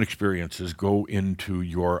your human experiences go into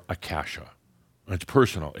your Akasha. It's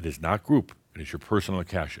personal. It is not group. It is your personal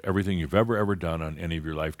Akasha. Everything you've ever done on any of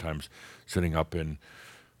your lifetimes sitting up in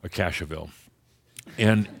Akashaville.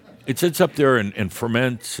 And it sits up there and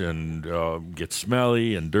ferments and gets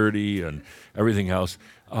smelly and dirty and everything else.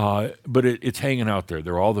 But it's hanging out there.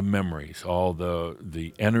 There are all the memories, all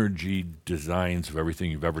the energy designs of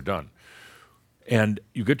everything you've ever done. And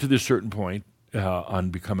you get to this certain point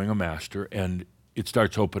on becoming a master, and it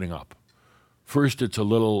starts opening up. First, it's a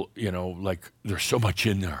little, like there's so much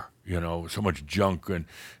in there, so much junk, and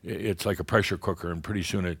it's like a pressure cooker, and pretty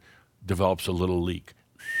soon it develops a little leak.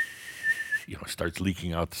 Starts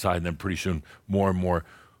leaking out the side, and then pretty soon more and more,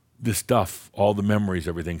 this stuff, all the memories,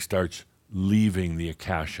 everything starts leaving the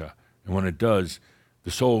Akasha. And when it does,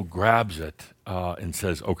 the soul grabs it and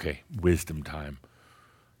says, okay, wisdom time.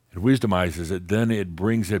 It wisdomizes it, then it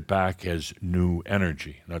brings it back as new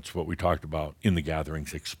energy. That's what we talked about in the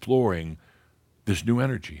gatherings, exploring this new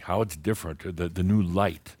energy, how it's different, the new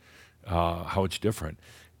light, how it's different.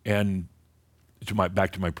 And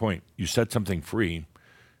back to my point, you set something free,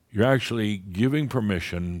 you're actually giving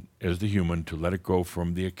permission as the human to let it go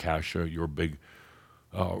from the Akasha, your big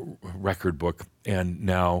record book, and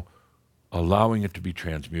now allowing it to be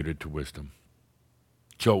transmuted to wisdom.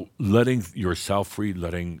 So letting yourself free,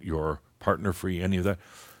 letting your partner free, any of that,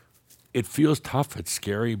 it feels tough, it's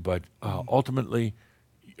scary, but ultimately,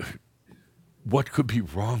 what could be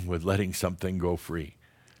wrong with letting something go free?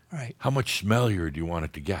 Right. How much smellier do you want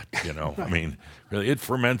it to get? I mean, really, it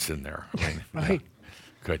ferments in there. Right.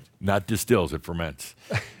 Good. Not distills, it ferments.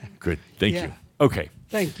 Good. Thank Yeah. you. Okay.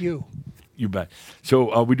 Thank you. You bet.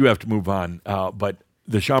 So we do have to move on. But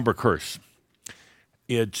the Shambra curse,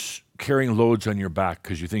 it's carrying loads on your back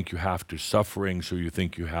because you think you have to, suffering, so you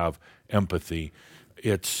think you have empathy.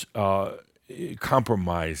 It's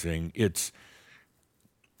compromising.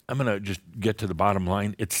 I'm going to just get to the bottom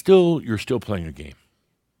line. You're still playing a game.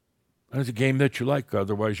 It's a game that you like,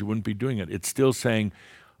 otherwise you wouldn't be doing it. It's still saying,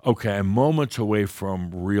 okay, I'm moments away from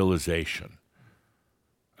realization.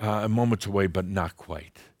 moments away, but not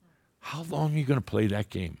quite. How long are you going to play that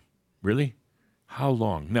game? Really? How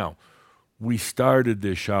long? Now, we started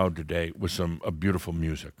this show today with some beautiful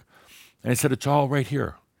music. And I said, it's all right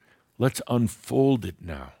here. Let's unfold it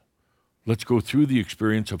now. Let's go through the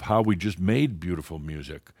experience of how we just made beautiful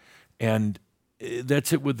music. And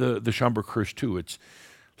that's it with the Schomburg Curse, too. It's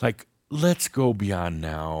like, let's go beyond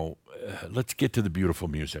now. Let's get to the beautiful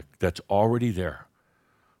music that's already there.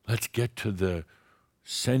 Let's get to the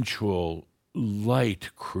sensual, light,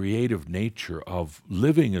 creative nature of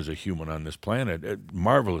living as a human on this planet. A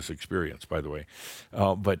marvelous experience, by the way.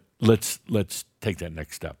 But let's take that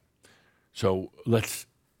next step. So let's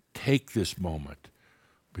take this moment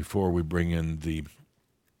before we bring in the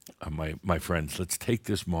my friends. Let's take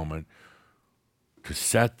this moment to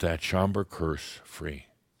set that Schomburg Curse free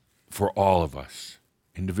for all of us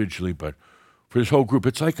individually, but for this whole group.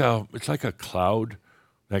 It's like a cloud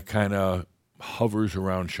that kind of hovers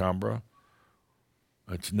around Shambra.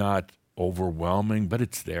 It's not overwhelming, but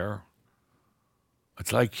it's there.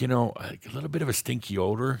 It's like, like a little bit of a stinky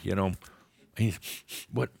odor,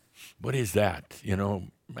 what is that?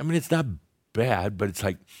 I mean, it's not bad, but it's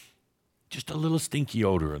like just a little stinky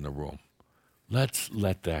odor in the room. Let's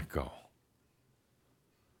let that go.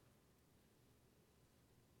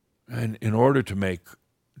 And in order to make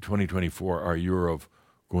 2024 our year of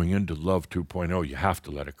going into Love 2.0, you have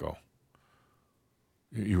to let it go.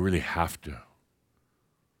 You really have to.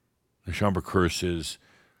 The Schomburg Curse is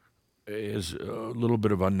a little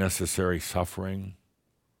bit of unnecessary suffering.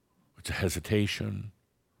 It's a hesitation.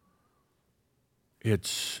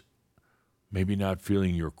 It's maybe not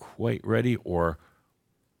feeling you're quite ready, or,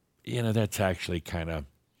 that's actually kind of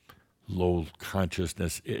low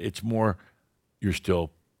consciousness. It's more you're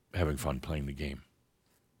still having fun playing the game.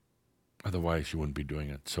 Otherwise, you wouldn't be doing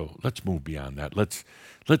it. So let's move beyond that. Let's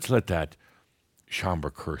let that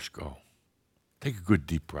Schomburg Curse go. Take a good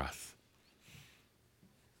deep breath.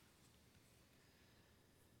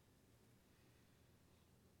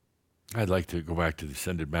 I'd like to go back to the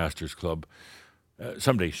Ascended Masters Club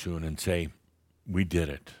someday soon and say, we did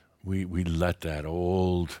it. We let that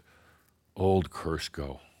old curse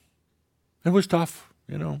go. It was tough,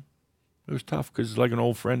 It was tough because it's like an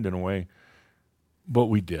old friend in a way. But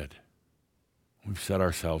we did. We've set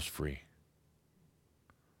ourselves free.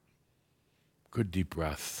 Good deep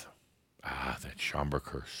breath. That Schomburg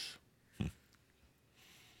Curse.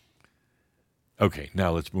 Okay,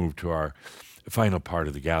 now let's move to our final part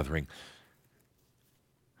of the gathering.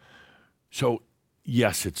 So,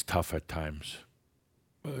 yes, it's tough at times.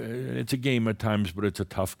 It's a game at times, but it's a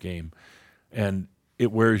tough game. And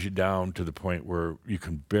it wears you down to the point where you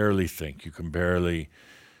can barely think. You can barely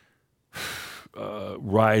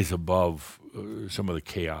rise above some of the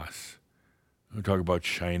chaos. We talk about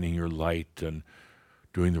shining your light and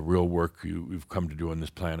doing the real work you've come to do on this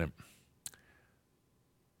planet.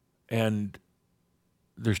 And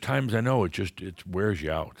there's times I know it wears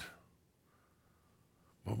you out.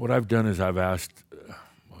 But what I've done is I've asked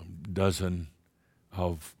a dozen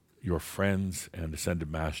of your friends and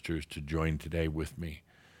Ascended Masters to join today with me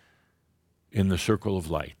in the circle of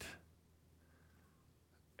light.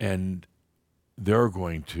 And they're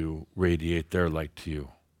going to radiate their light to you.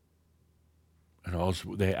 And all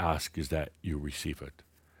they ask is that you receive it.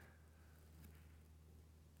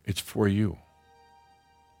 It's for you.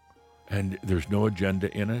 And there's no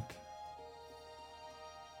agenda in it.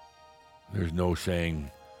 There's no saying,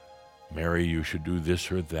 Mary, you should do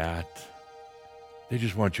this or that. They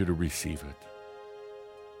just want you to receive it.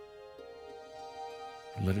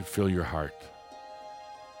 And let it fill your heart.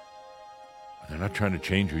 And they're not trying to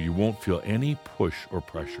change you. You won't feel any push or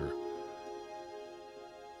pressure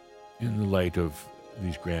in the light of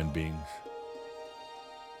these grand beings.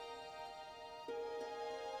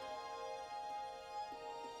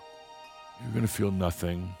 You're going to feel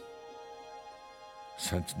nothing,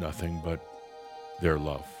 sense nothing but their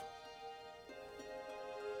love.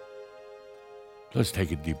 Let's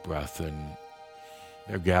take a deep breath, and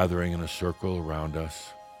they're gathering in a circle around us.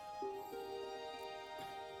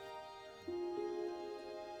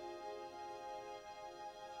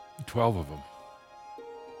 And 12 of them.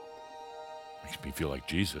 Makes me feel like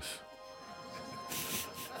Jesus.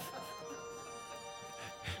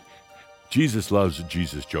 Jesus loves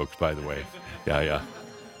Jesus jokes, by the way. Yeah.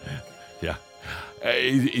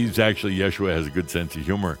 He's actually, Yeshua has a good sense of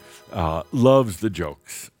humor. Loves the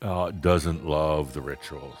jokes. Doesn't love the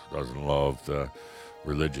rituals. Doesn't love the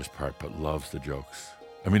religious part, but loves the jokes.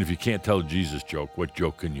 I mean, if you can't tell a Jesus joke, what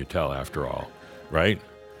joke can you tell after all? Right?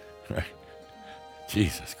 Right?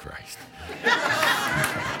 Jesus Christ.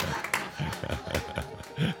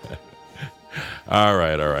 All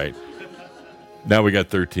right. Now we got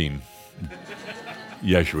 13.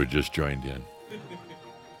 Yeshua just joined in.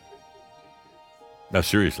 Now,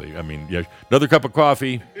 seriously, I mean, another cup of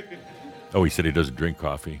coffee. Oh, he said he doesn't drink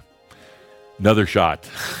coffee. Another shot.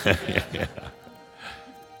 Yeah.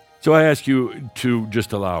 So I ask you to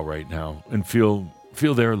just allow right now and feel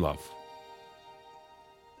their love.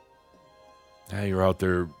 Now you're out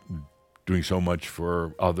there doing so much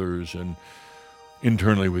for others and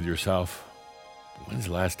internally with yourself. When's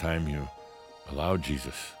the last time you allowed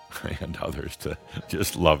Jesus and others to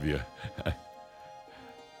just love you?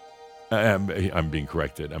 I'm being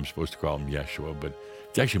corrected. I'm supposed to call him Yeshua, but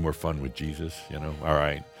it's actually more fun with Jesus, you know. All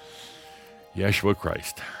right. Yeshua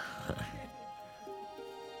Christ.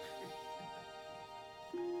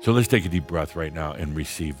 So let's take a deep breath right now and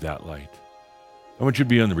receive that light. I want you to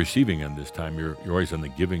be on the receiving end this time. You're always on the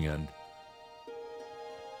giving end.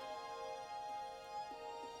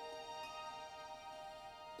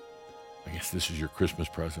 I guess this is your Christmas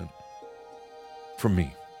present from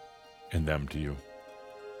me and them to you.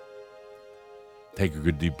 Take a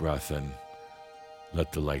good deep breath and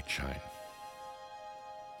let the light shine.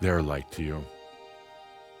 Their light to you.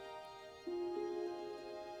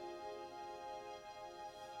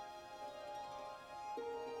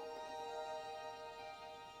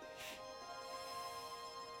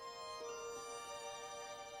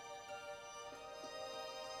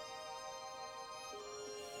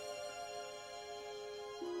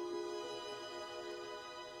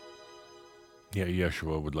 Yeah,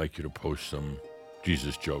 Yeshua would like you to post some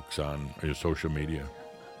Jesus jokes on your social media.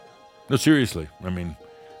 No, seriously. I mean,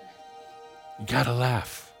 you gotta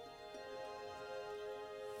laugh.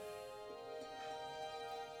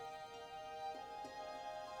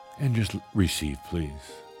 And just receive, please.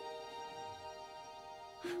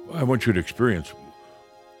 I want you to experience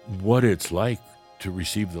what it's like to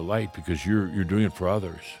receive the light because you're doing it for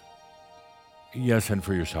others. Yes, and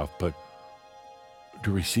for yourself, but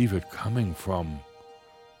to receive it coming from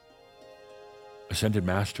ascended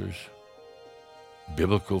masters,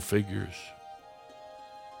 biblical figures,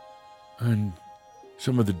 and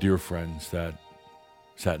some of the dear friends that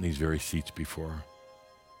sat in these very seats before.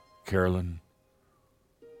 Carolyn,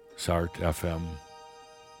 Sart, FM,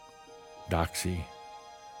 Doxy.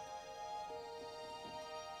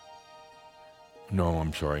 No,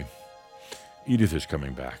 I'm sorry. Edith is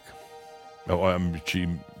coming back. Oh, she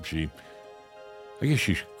I guess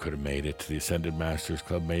she could have made it to the Ascended Masters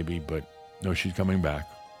Club maybe, but no, she's coming back.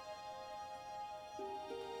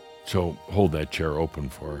 So hold that chair open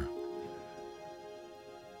for her.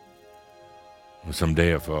 Well,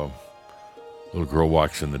 someday if a little girl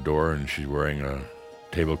walks in the door and she's wearing a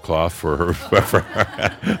tablecloth for her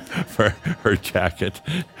for her jacket,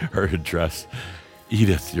 her dress,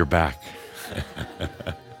 Edith, you're back.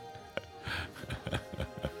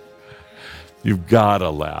 You've got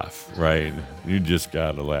to laugh, right? You just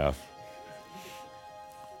got to laugh.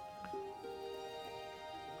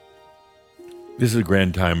 This is a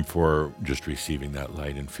grand time for just receiving that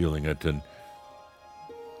light and feeling it, and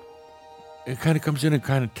it kind of comes in and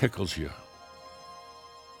kind of tickles you.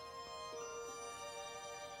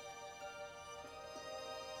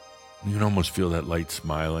 You can almost feel that light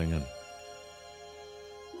smiling and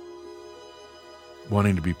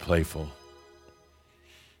wanting to be playful.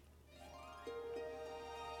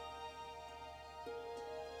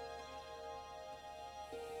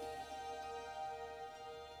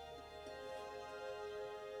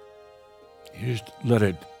 You just let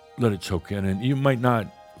it soak in, and you might not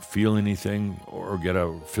feel anything or get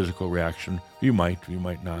a physical reaction. You might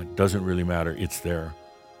not. Doesn't really matter. It's there.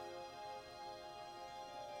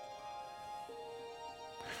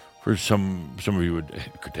 For some of you,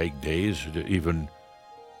 it could take days to even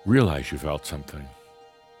realize you felt something.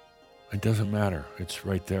 It doesn't matter. It's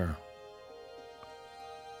right there.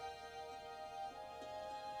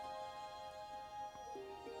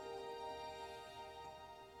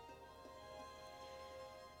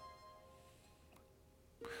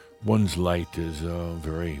 One's light is a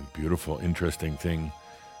very beautiful, interesting thing.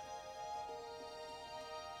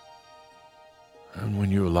 And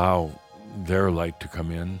when you allow their light to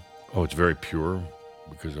come in, it's very pure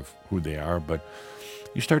because of who they are, but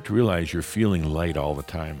you start to realize you're feeling light all the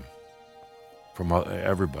time from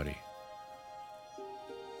everybody.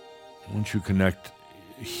 Once you connect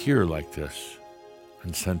here like this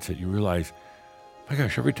and sense it, you realize, my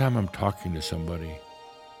gosh, every time I'm talking to somebody,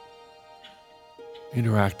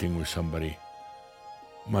 interacting with somebody,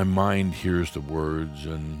 my mind hears the words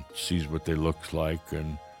and sees what they look like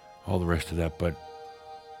and all the rest of that, but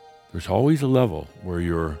there's always a level where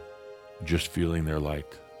you're just feeling their light.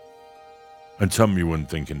 And some you wouldn't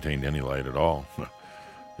think contained any light at all. They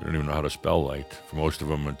don't even know how to spell light. For most of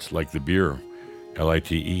them, it's like the beer,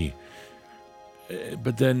 L-I-T-E.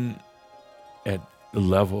 But then at the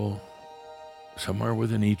level, somewhere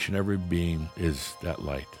within each and every being is that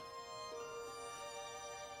light.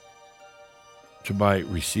 So by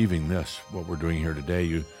receiving this, what we're doing here today,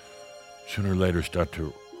 you sooner or later start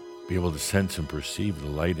to be able to sense and perceive the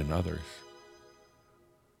light in others,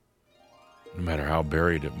 no matter how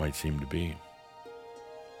buried it might seem to be.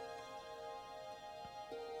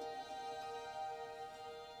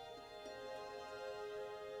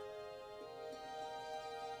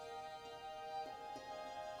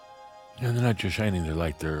 And they're not just shining their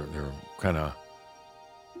light, they're kind of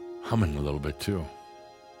humming a little bit too.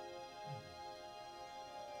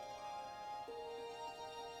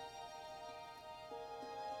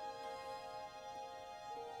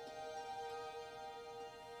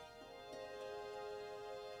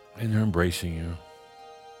 And they're embracing you.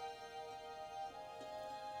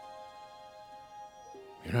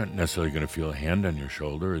 You're not necessarily going to feel a hand on your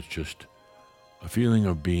shoulder. It's just a feeling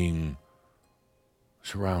of being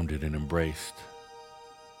surrounded and embraced,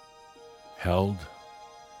 held,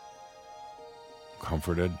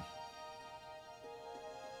 comforted.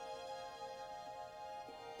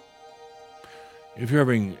 If you're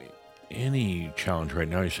having any challenge right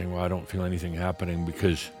now, you're saying, well, I don't feel anything happening,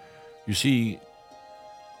 because you see,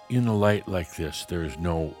 in a light like this, there's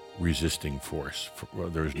no resisting force.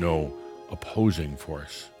 There's no opposing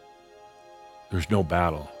force. There's no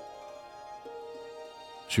battle.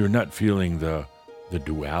 So you're not feeling the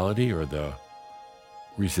duality or the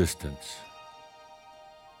resistance.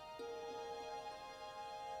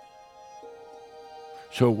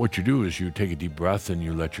 So what you do is you take a deep breath and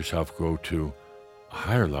you let yourself go to a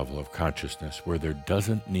higher level of consciousness where there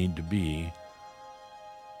doesn't need to be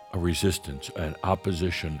a resistance, an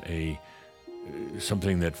opposition,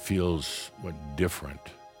 something that feels different.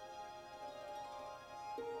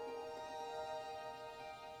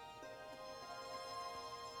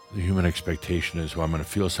 The human expectation is, well, I'm going to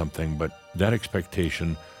feel something, but that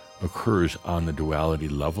expectation occurs on the duality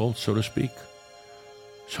level, so to speak.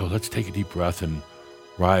 So let's take a deep breath and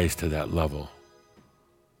rise to that level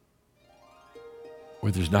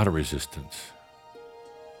where there's not a resistance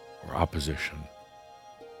or opposition.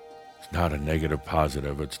 It's not a negative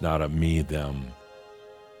positive. It's not a me, them.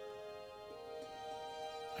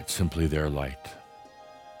 It's simply their light.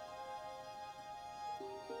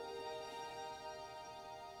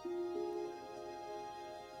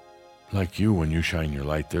 Like you, when you shine your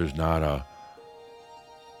light, there's not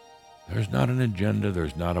an agenda,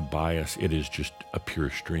 there's not a bias. It is just a pure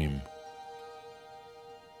stream.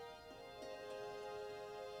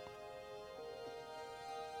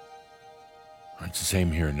 It's the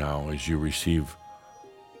same here now as you receive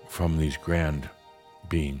from these grand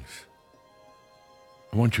beings.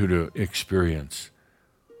 I want you to experience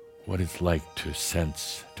what it's like to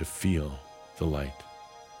sense, to feel the light.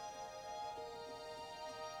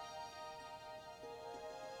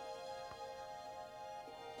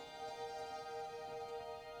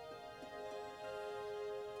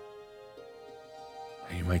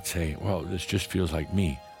 And you might say, well, this just feels like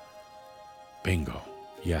me. Bingo.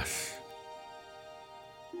 Yes.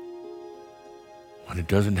 When it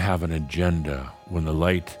doesn't have an agenda, when the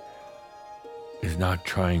light is not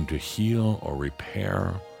trying to heal or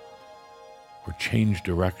repair or change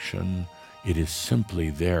direction, it is simply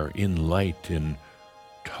there in light, in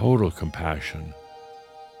total compassion,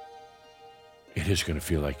 it is going to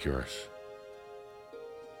feel like yours.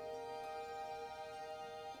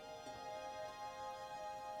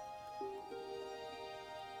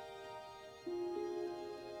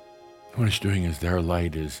 What it's doing is their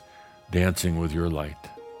light is dancing with your light.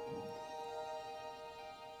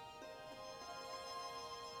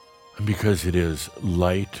 And because it is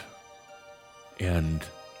light and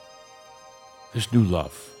this new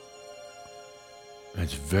love, and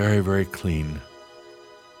it's very, very clean,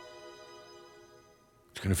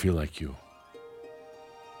 it's going to feel like you.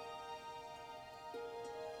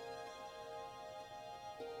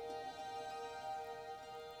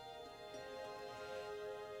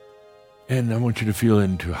 And I want you to feel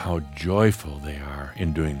into how joyful they are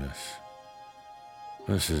in doing this.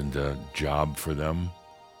 This isn't a job for them.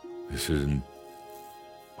 This isn't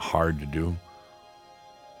hard to do.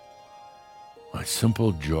 A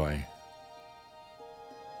simple joy.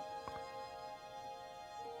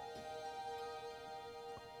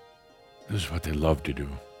 This is what they love to do.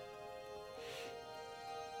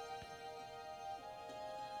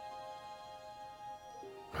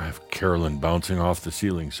 I have Carolyn bouncing off the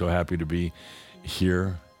ceiling, so happy to be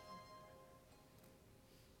here.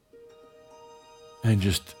 and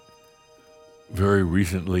just very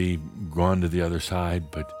recently gone to the other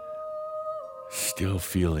side, but still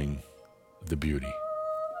feeling the beauty.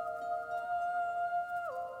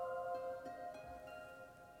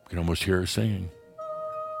 You can almost hear her singing.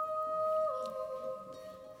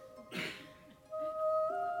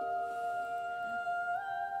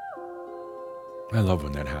 I love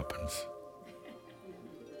when that happens.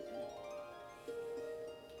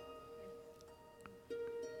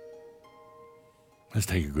 Let's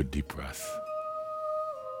take a good deep breath.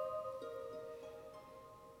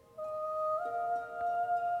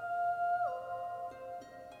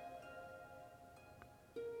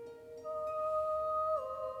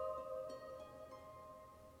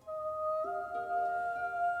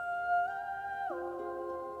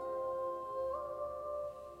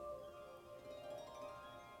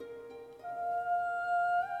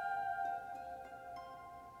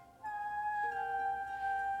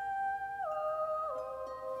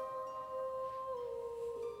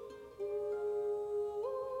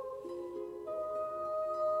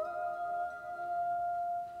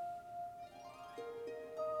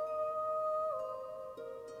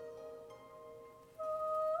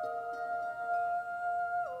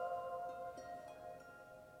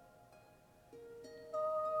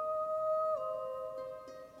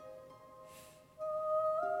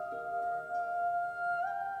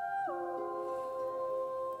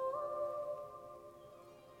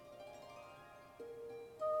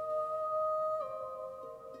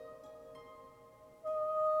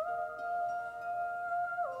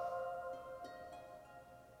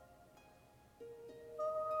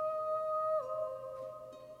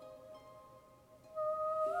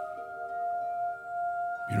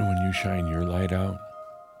 You know, when you shine your light out,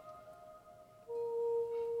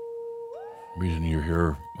 the reason you're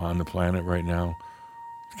here on the planet right now,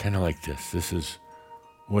 it's kind of like this. This is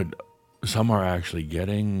what some are actually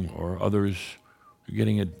getting, or others are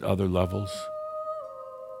getting at other levels.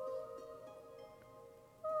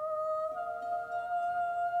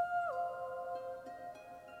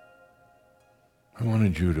 I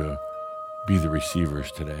wanted you to be the receivers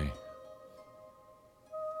today.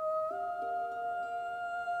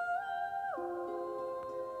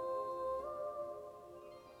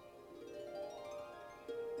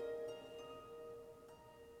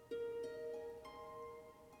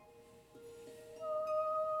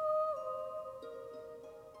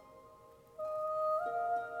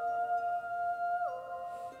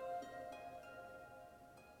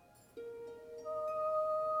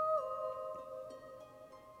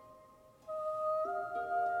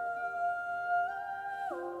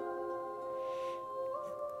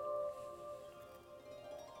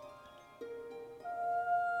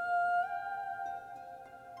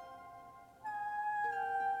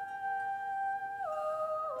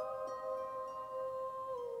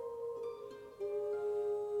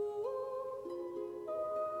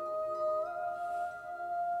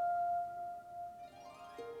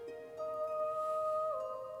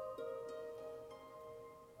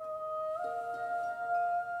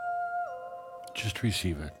 Just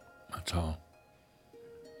receive it. That's all.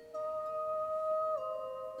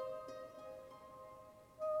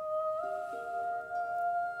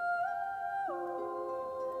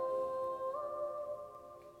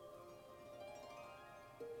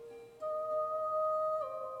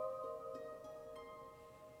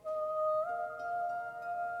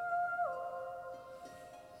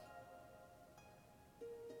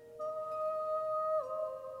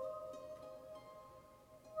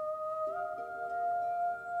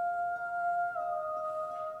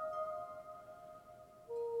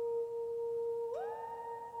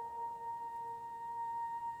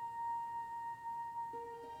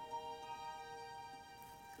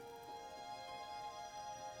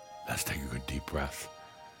 Let's take a good deep breath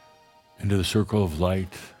into the circle of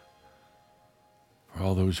light for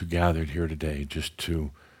all those who gathered here today, just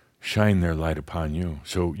to shine their light upon you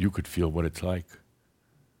so you could feel what it's like.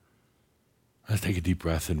 Let's take a deep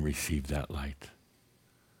breath and receive that light.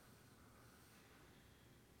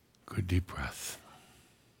 Good deep breath.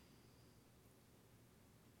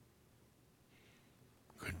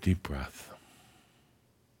 Good deep breath.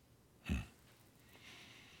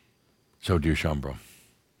 So, dear Shaumbra,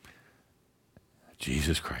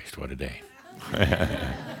 Jesus Christ, what a day.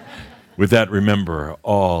 With that, remember,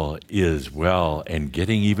 all is well and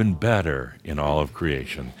getting even better in all of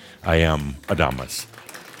creation. I am Adamus.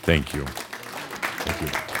 Thank you. Thank you.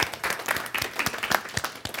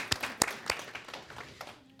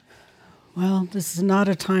 Well, this is not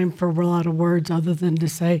a time for a lot of words other than to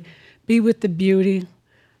say, be with the beauty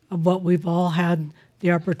of what we've all had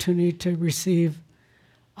the opportunity to receive.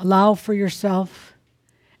 Allow for yourself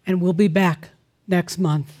And we'll be back next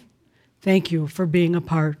month. Thank you for being a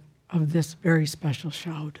part of this very special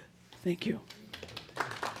shout. Thank you.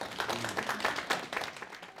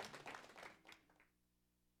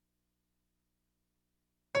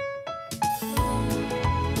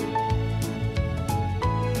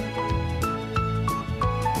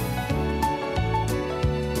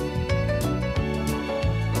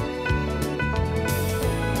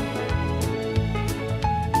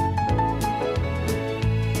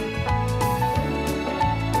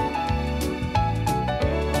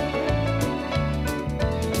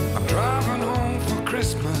 I'm driving home for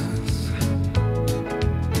Christmas.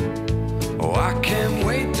 Oh, I can't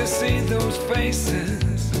wait to see those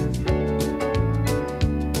faces.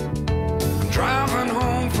 I'm driving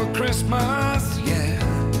home for Christmas, yeah.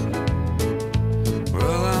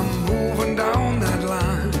 Well, I'm moving down that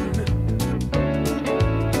line,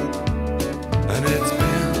 and it's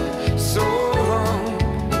been so long,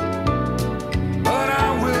 but I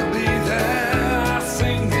will be there. I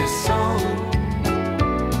sing this song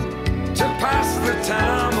to pass the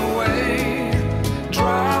time away,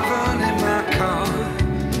 driving in my car,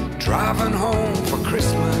 driving home for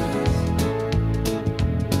Christmas.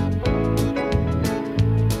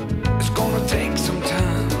 It's gonna take some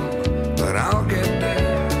time, but I'll get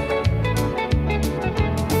there.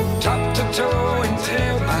 Top to toe in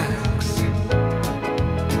tailbacks.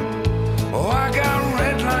 Oh, I got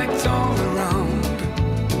red lights all around,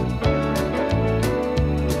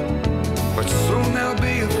 but soon there'll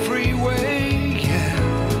be a freeway, yeah.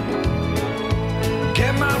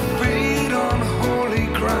 Get my feet on holy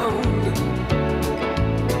ground.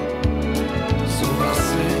 So I'll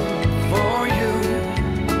sing for you,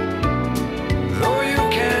 though you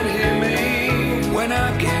can't hear me when I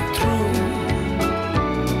get through,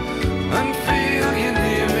 and feel you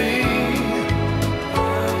near me.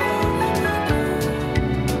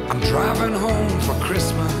 I'm driving home for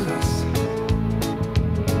Christmas.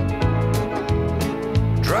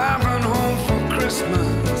 Driving home for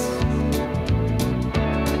Christmas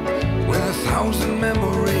with 1,000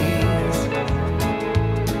 memories.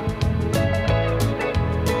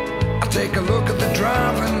 I take a look at the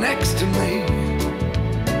driver next to me.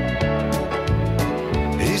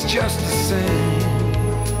 He's just the same,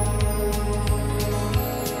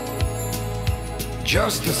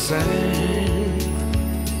 just the same.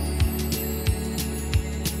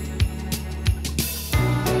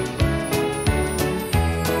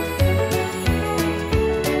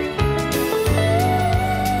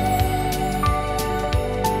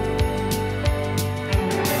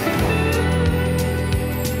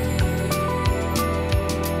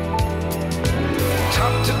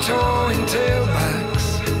 Top to toe in tailbacks.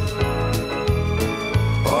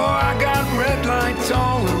 Oh, I got red lights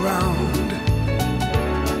all around.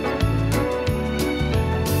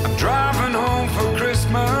 I'm driving home for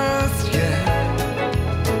Christmas, yeah.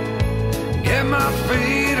 Get my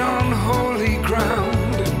feet on holy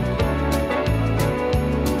ground.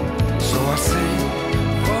 So I sing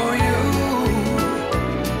for you,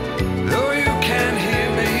 though you can't hear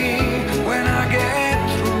me when I get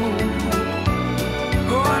through.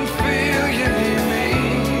 Go and feel you near me,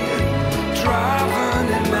 driving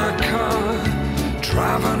in my car,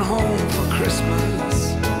 driving home for Christmas.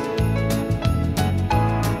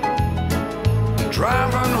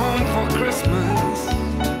 Driving home for Christmas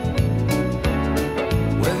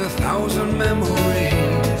with 1,000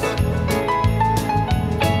 memories.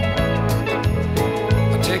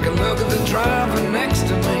 I take a look at the drive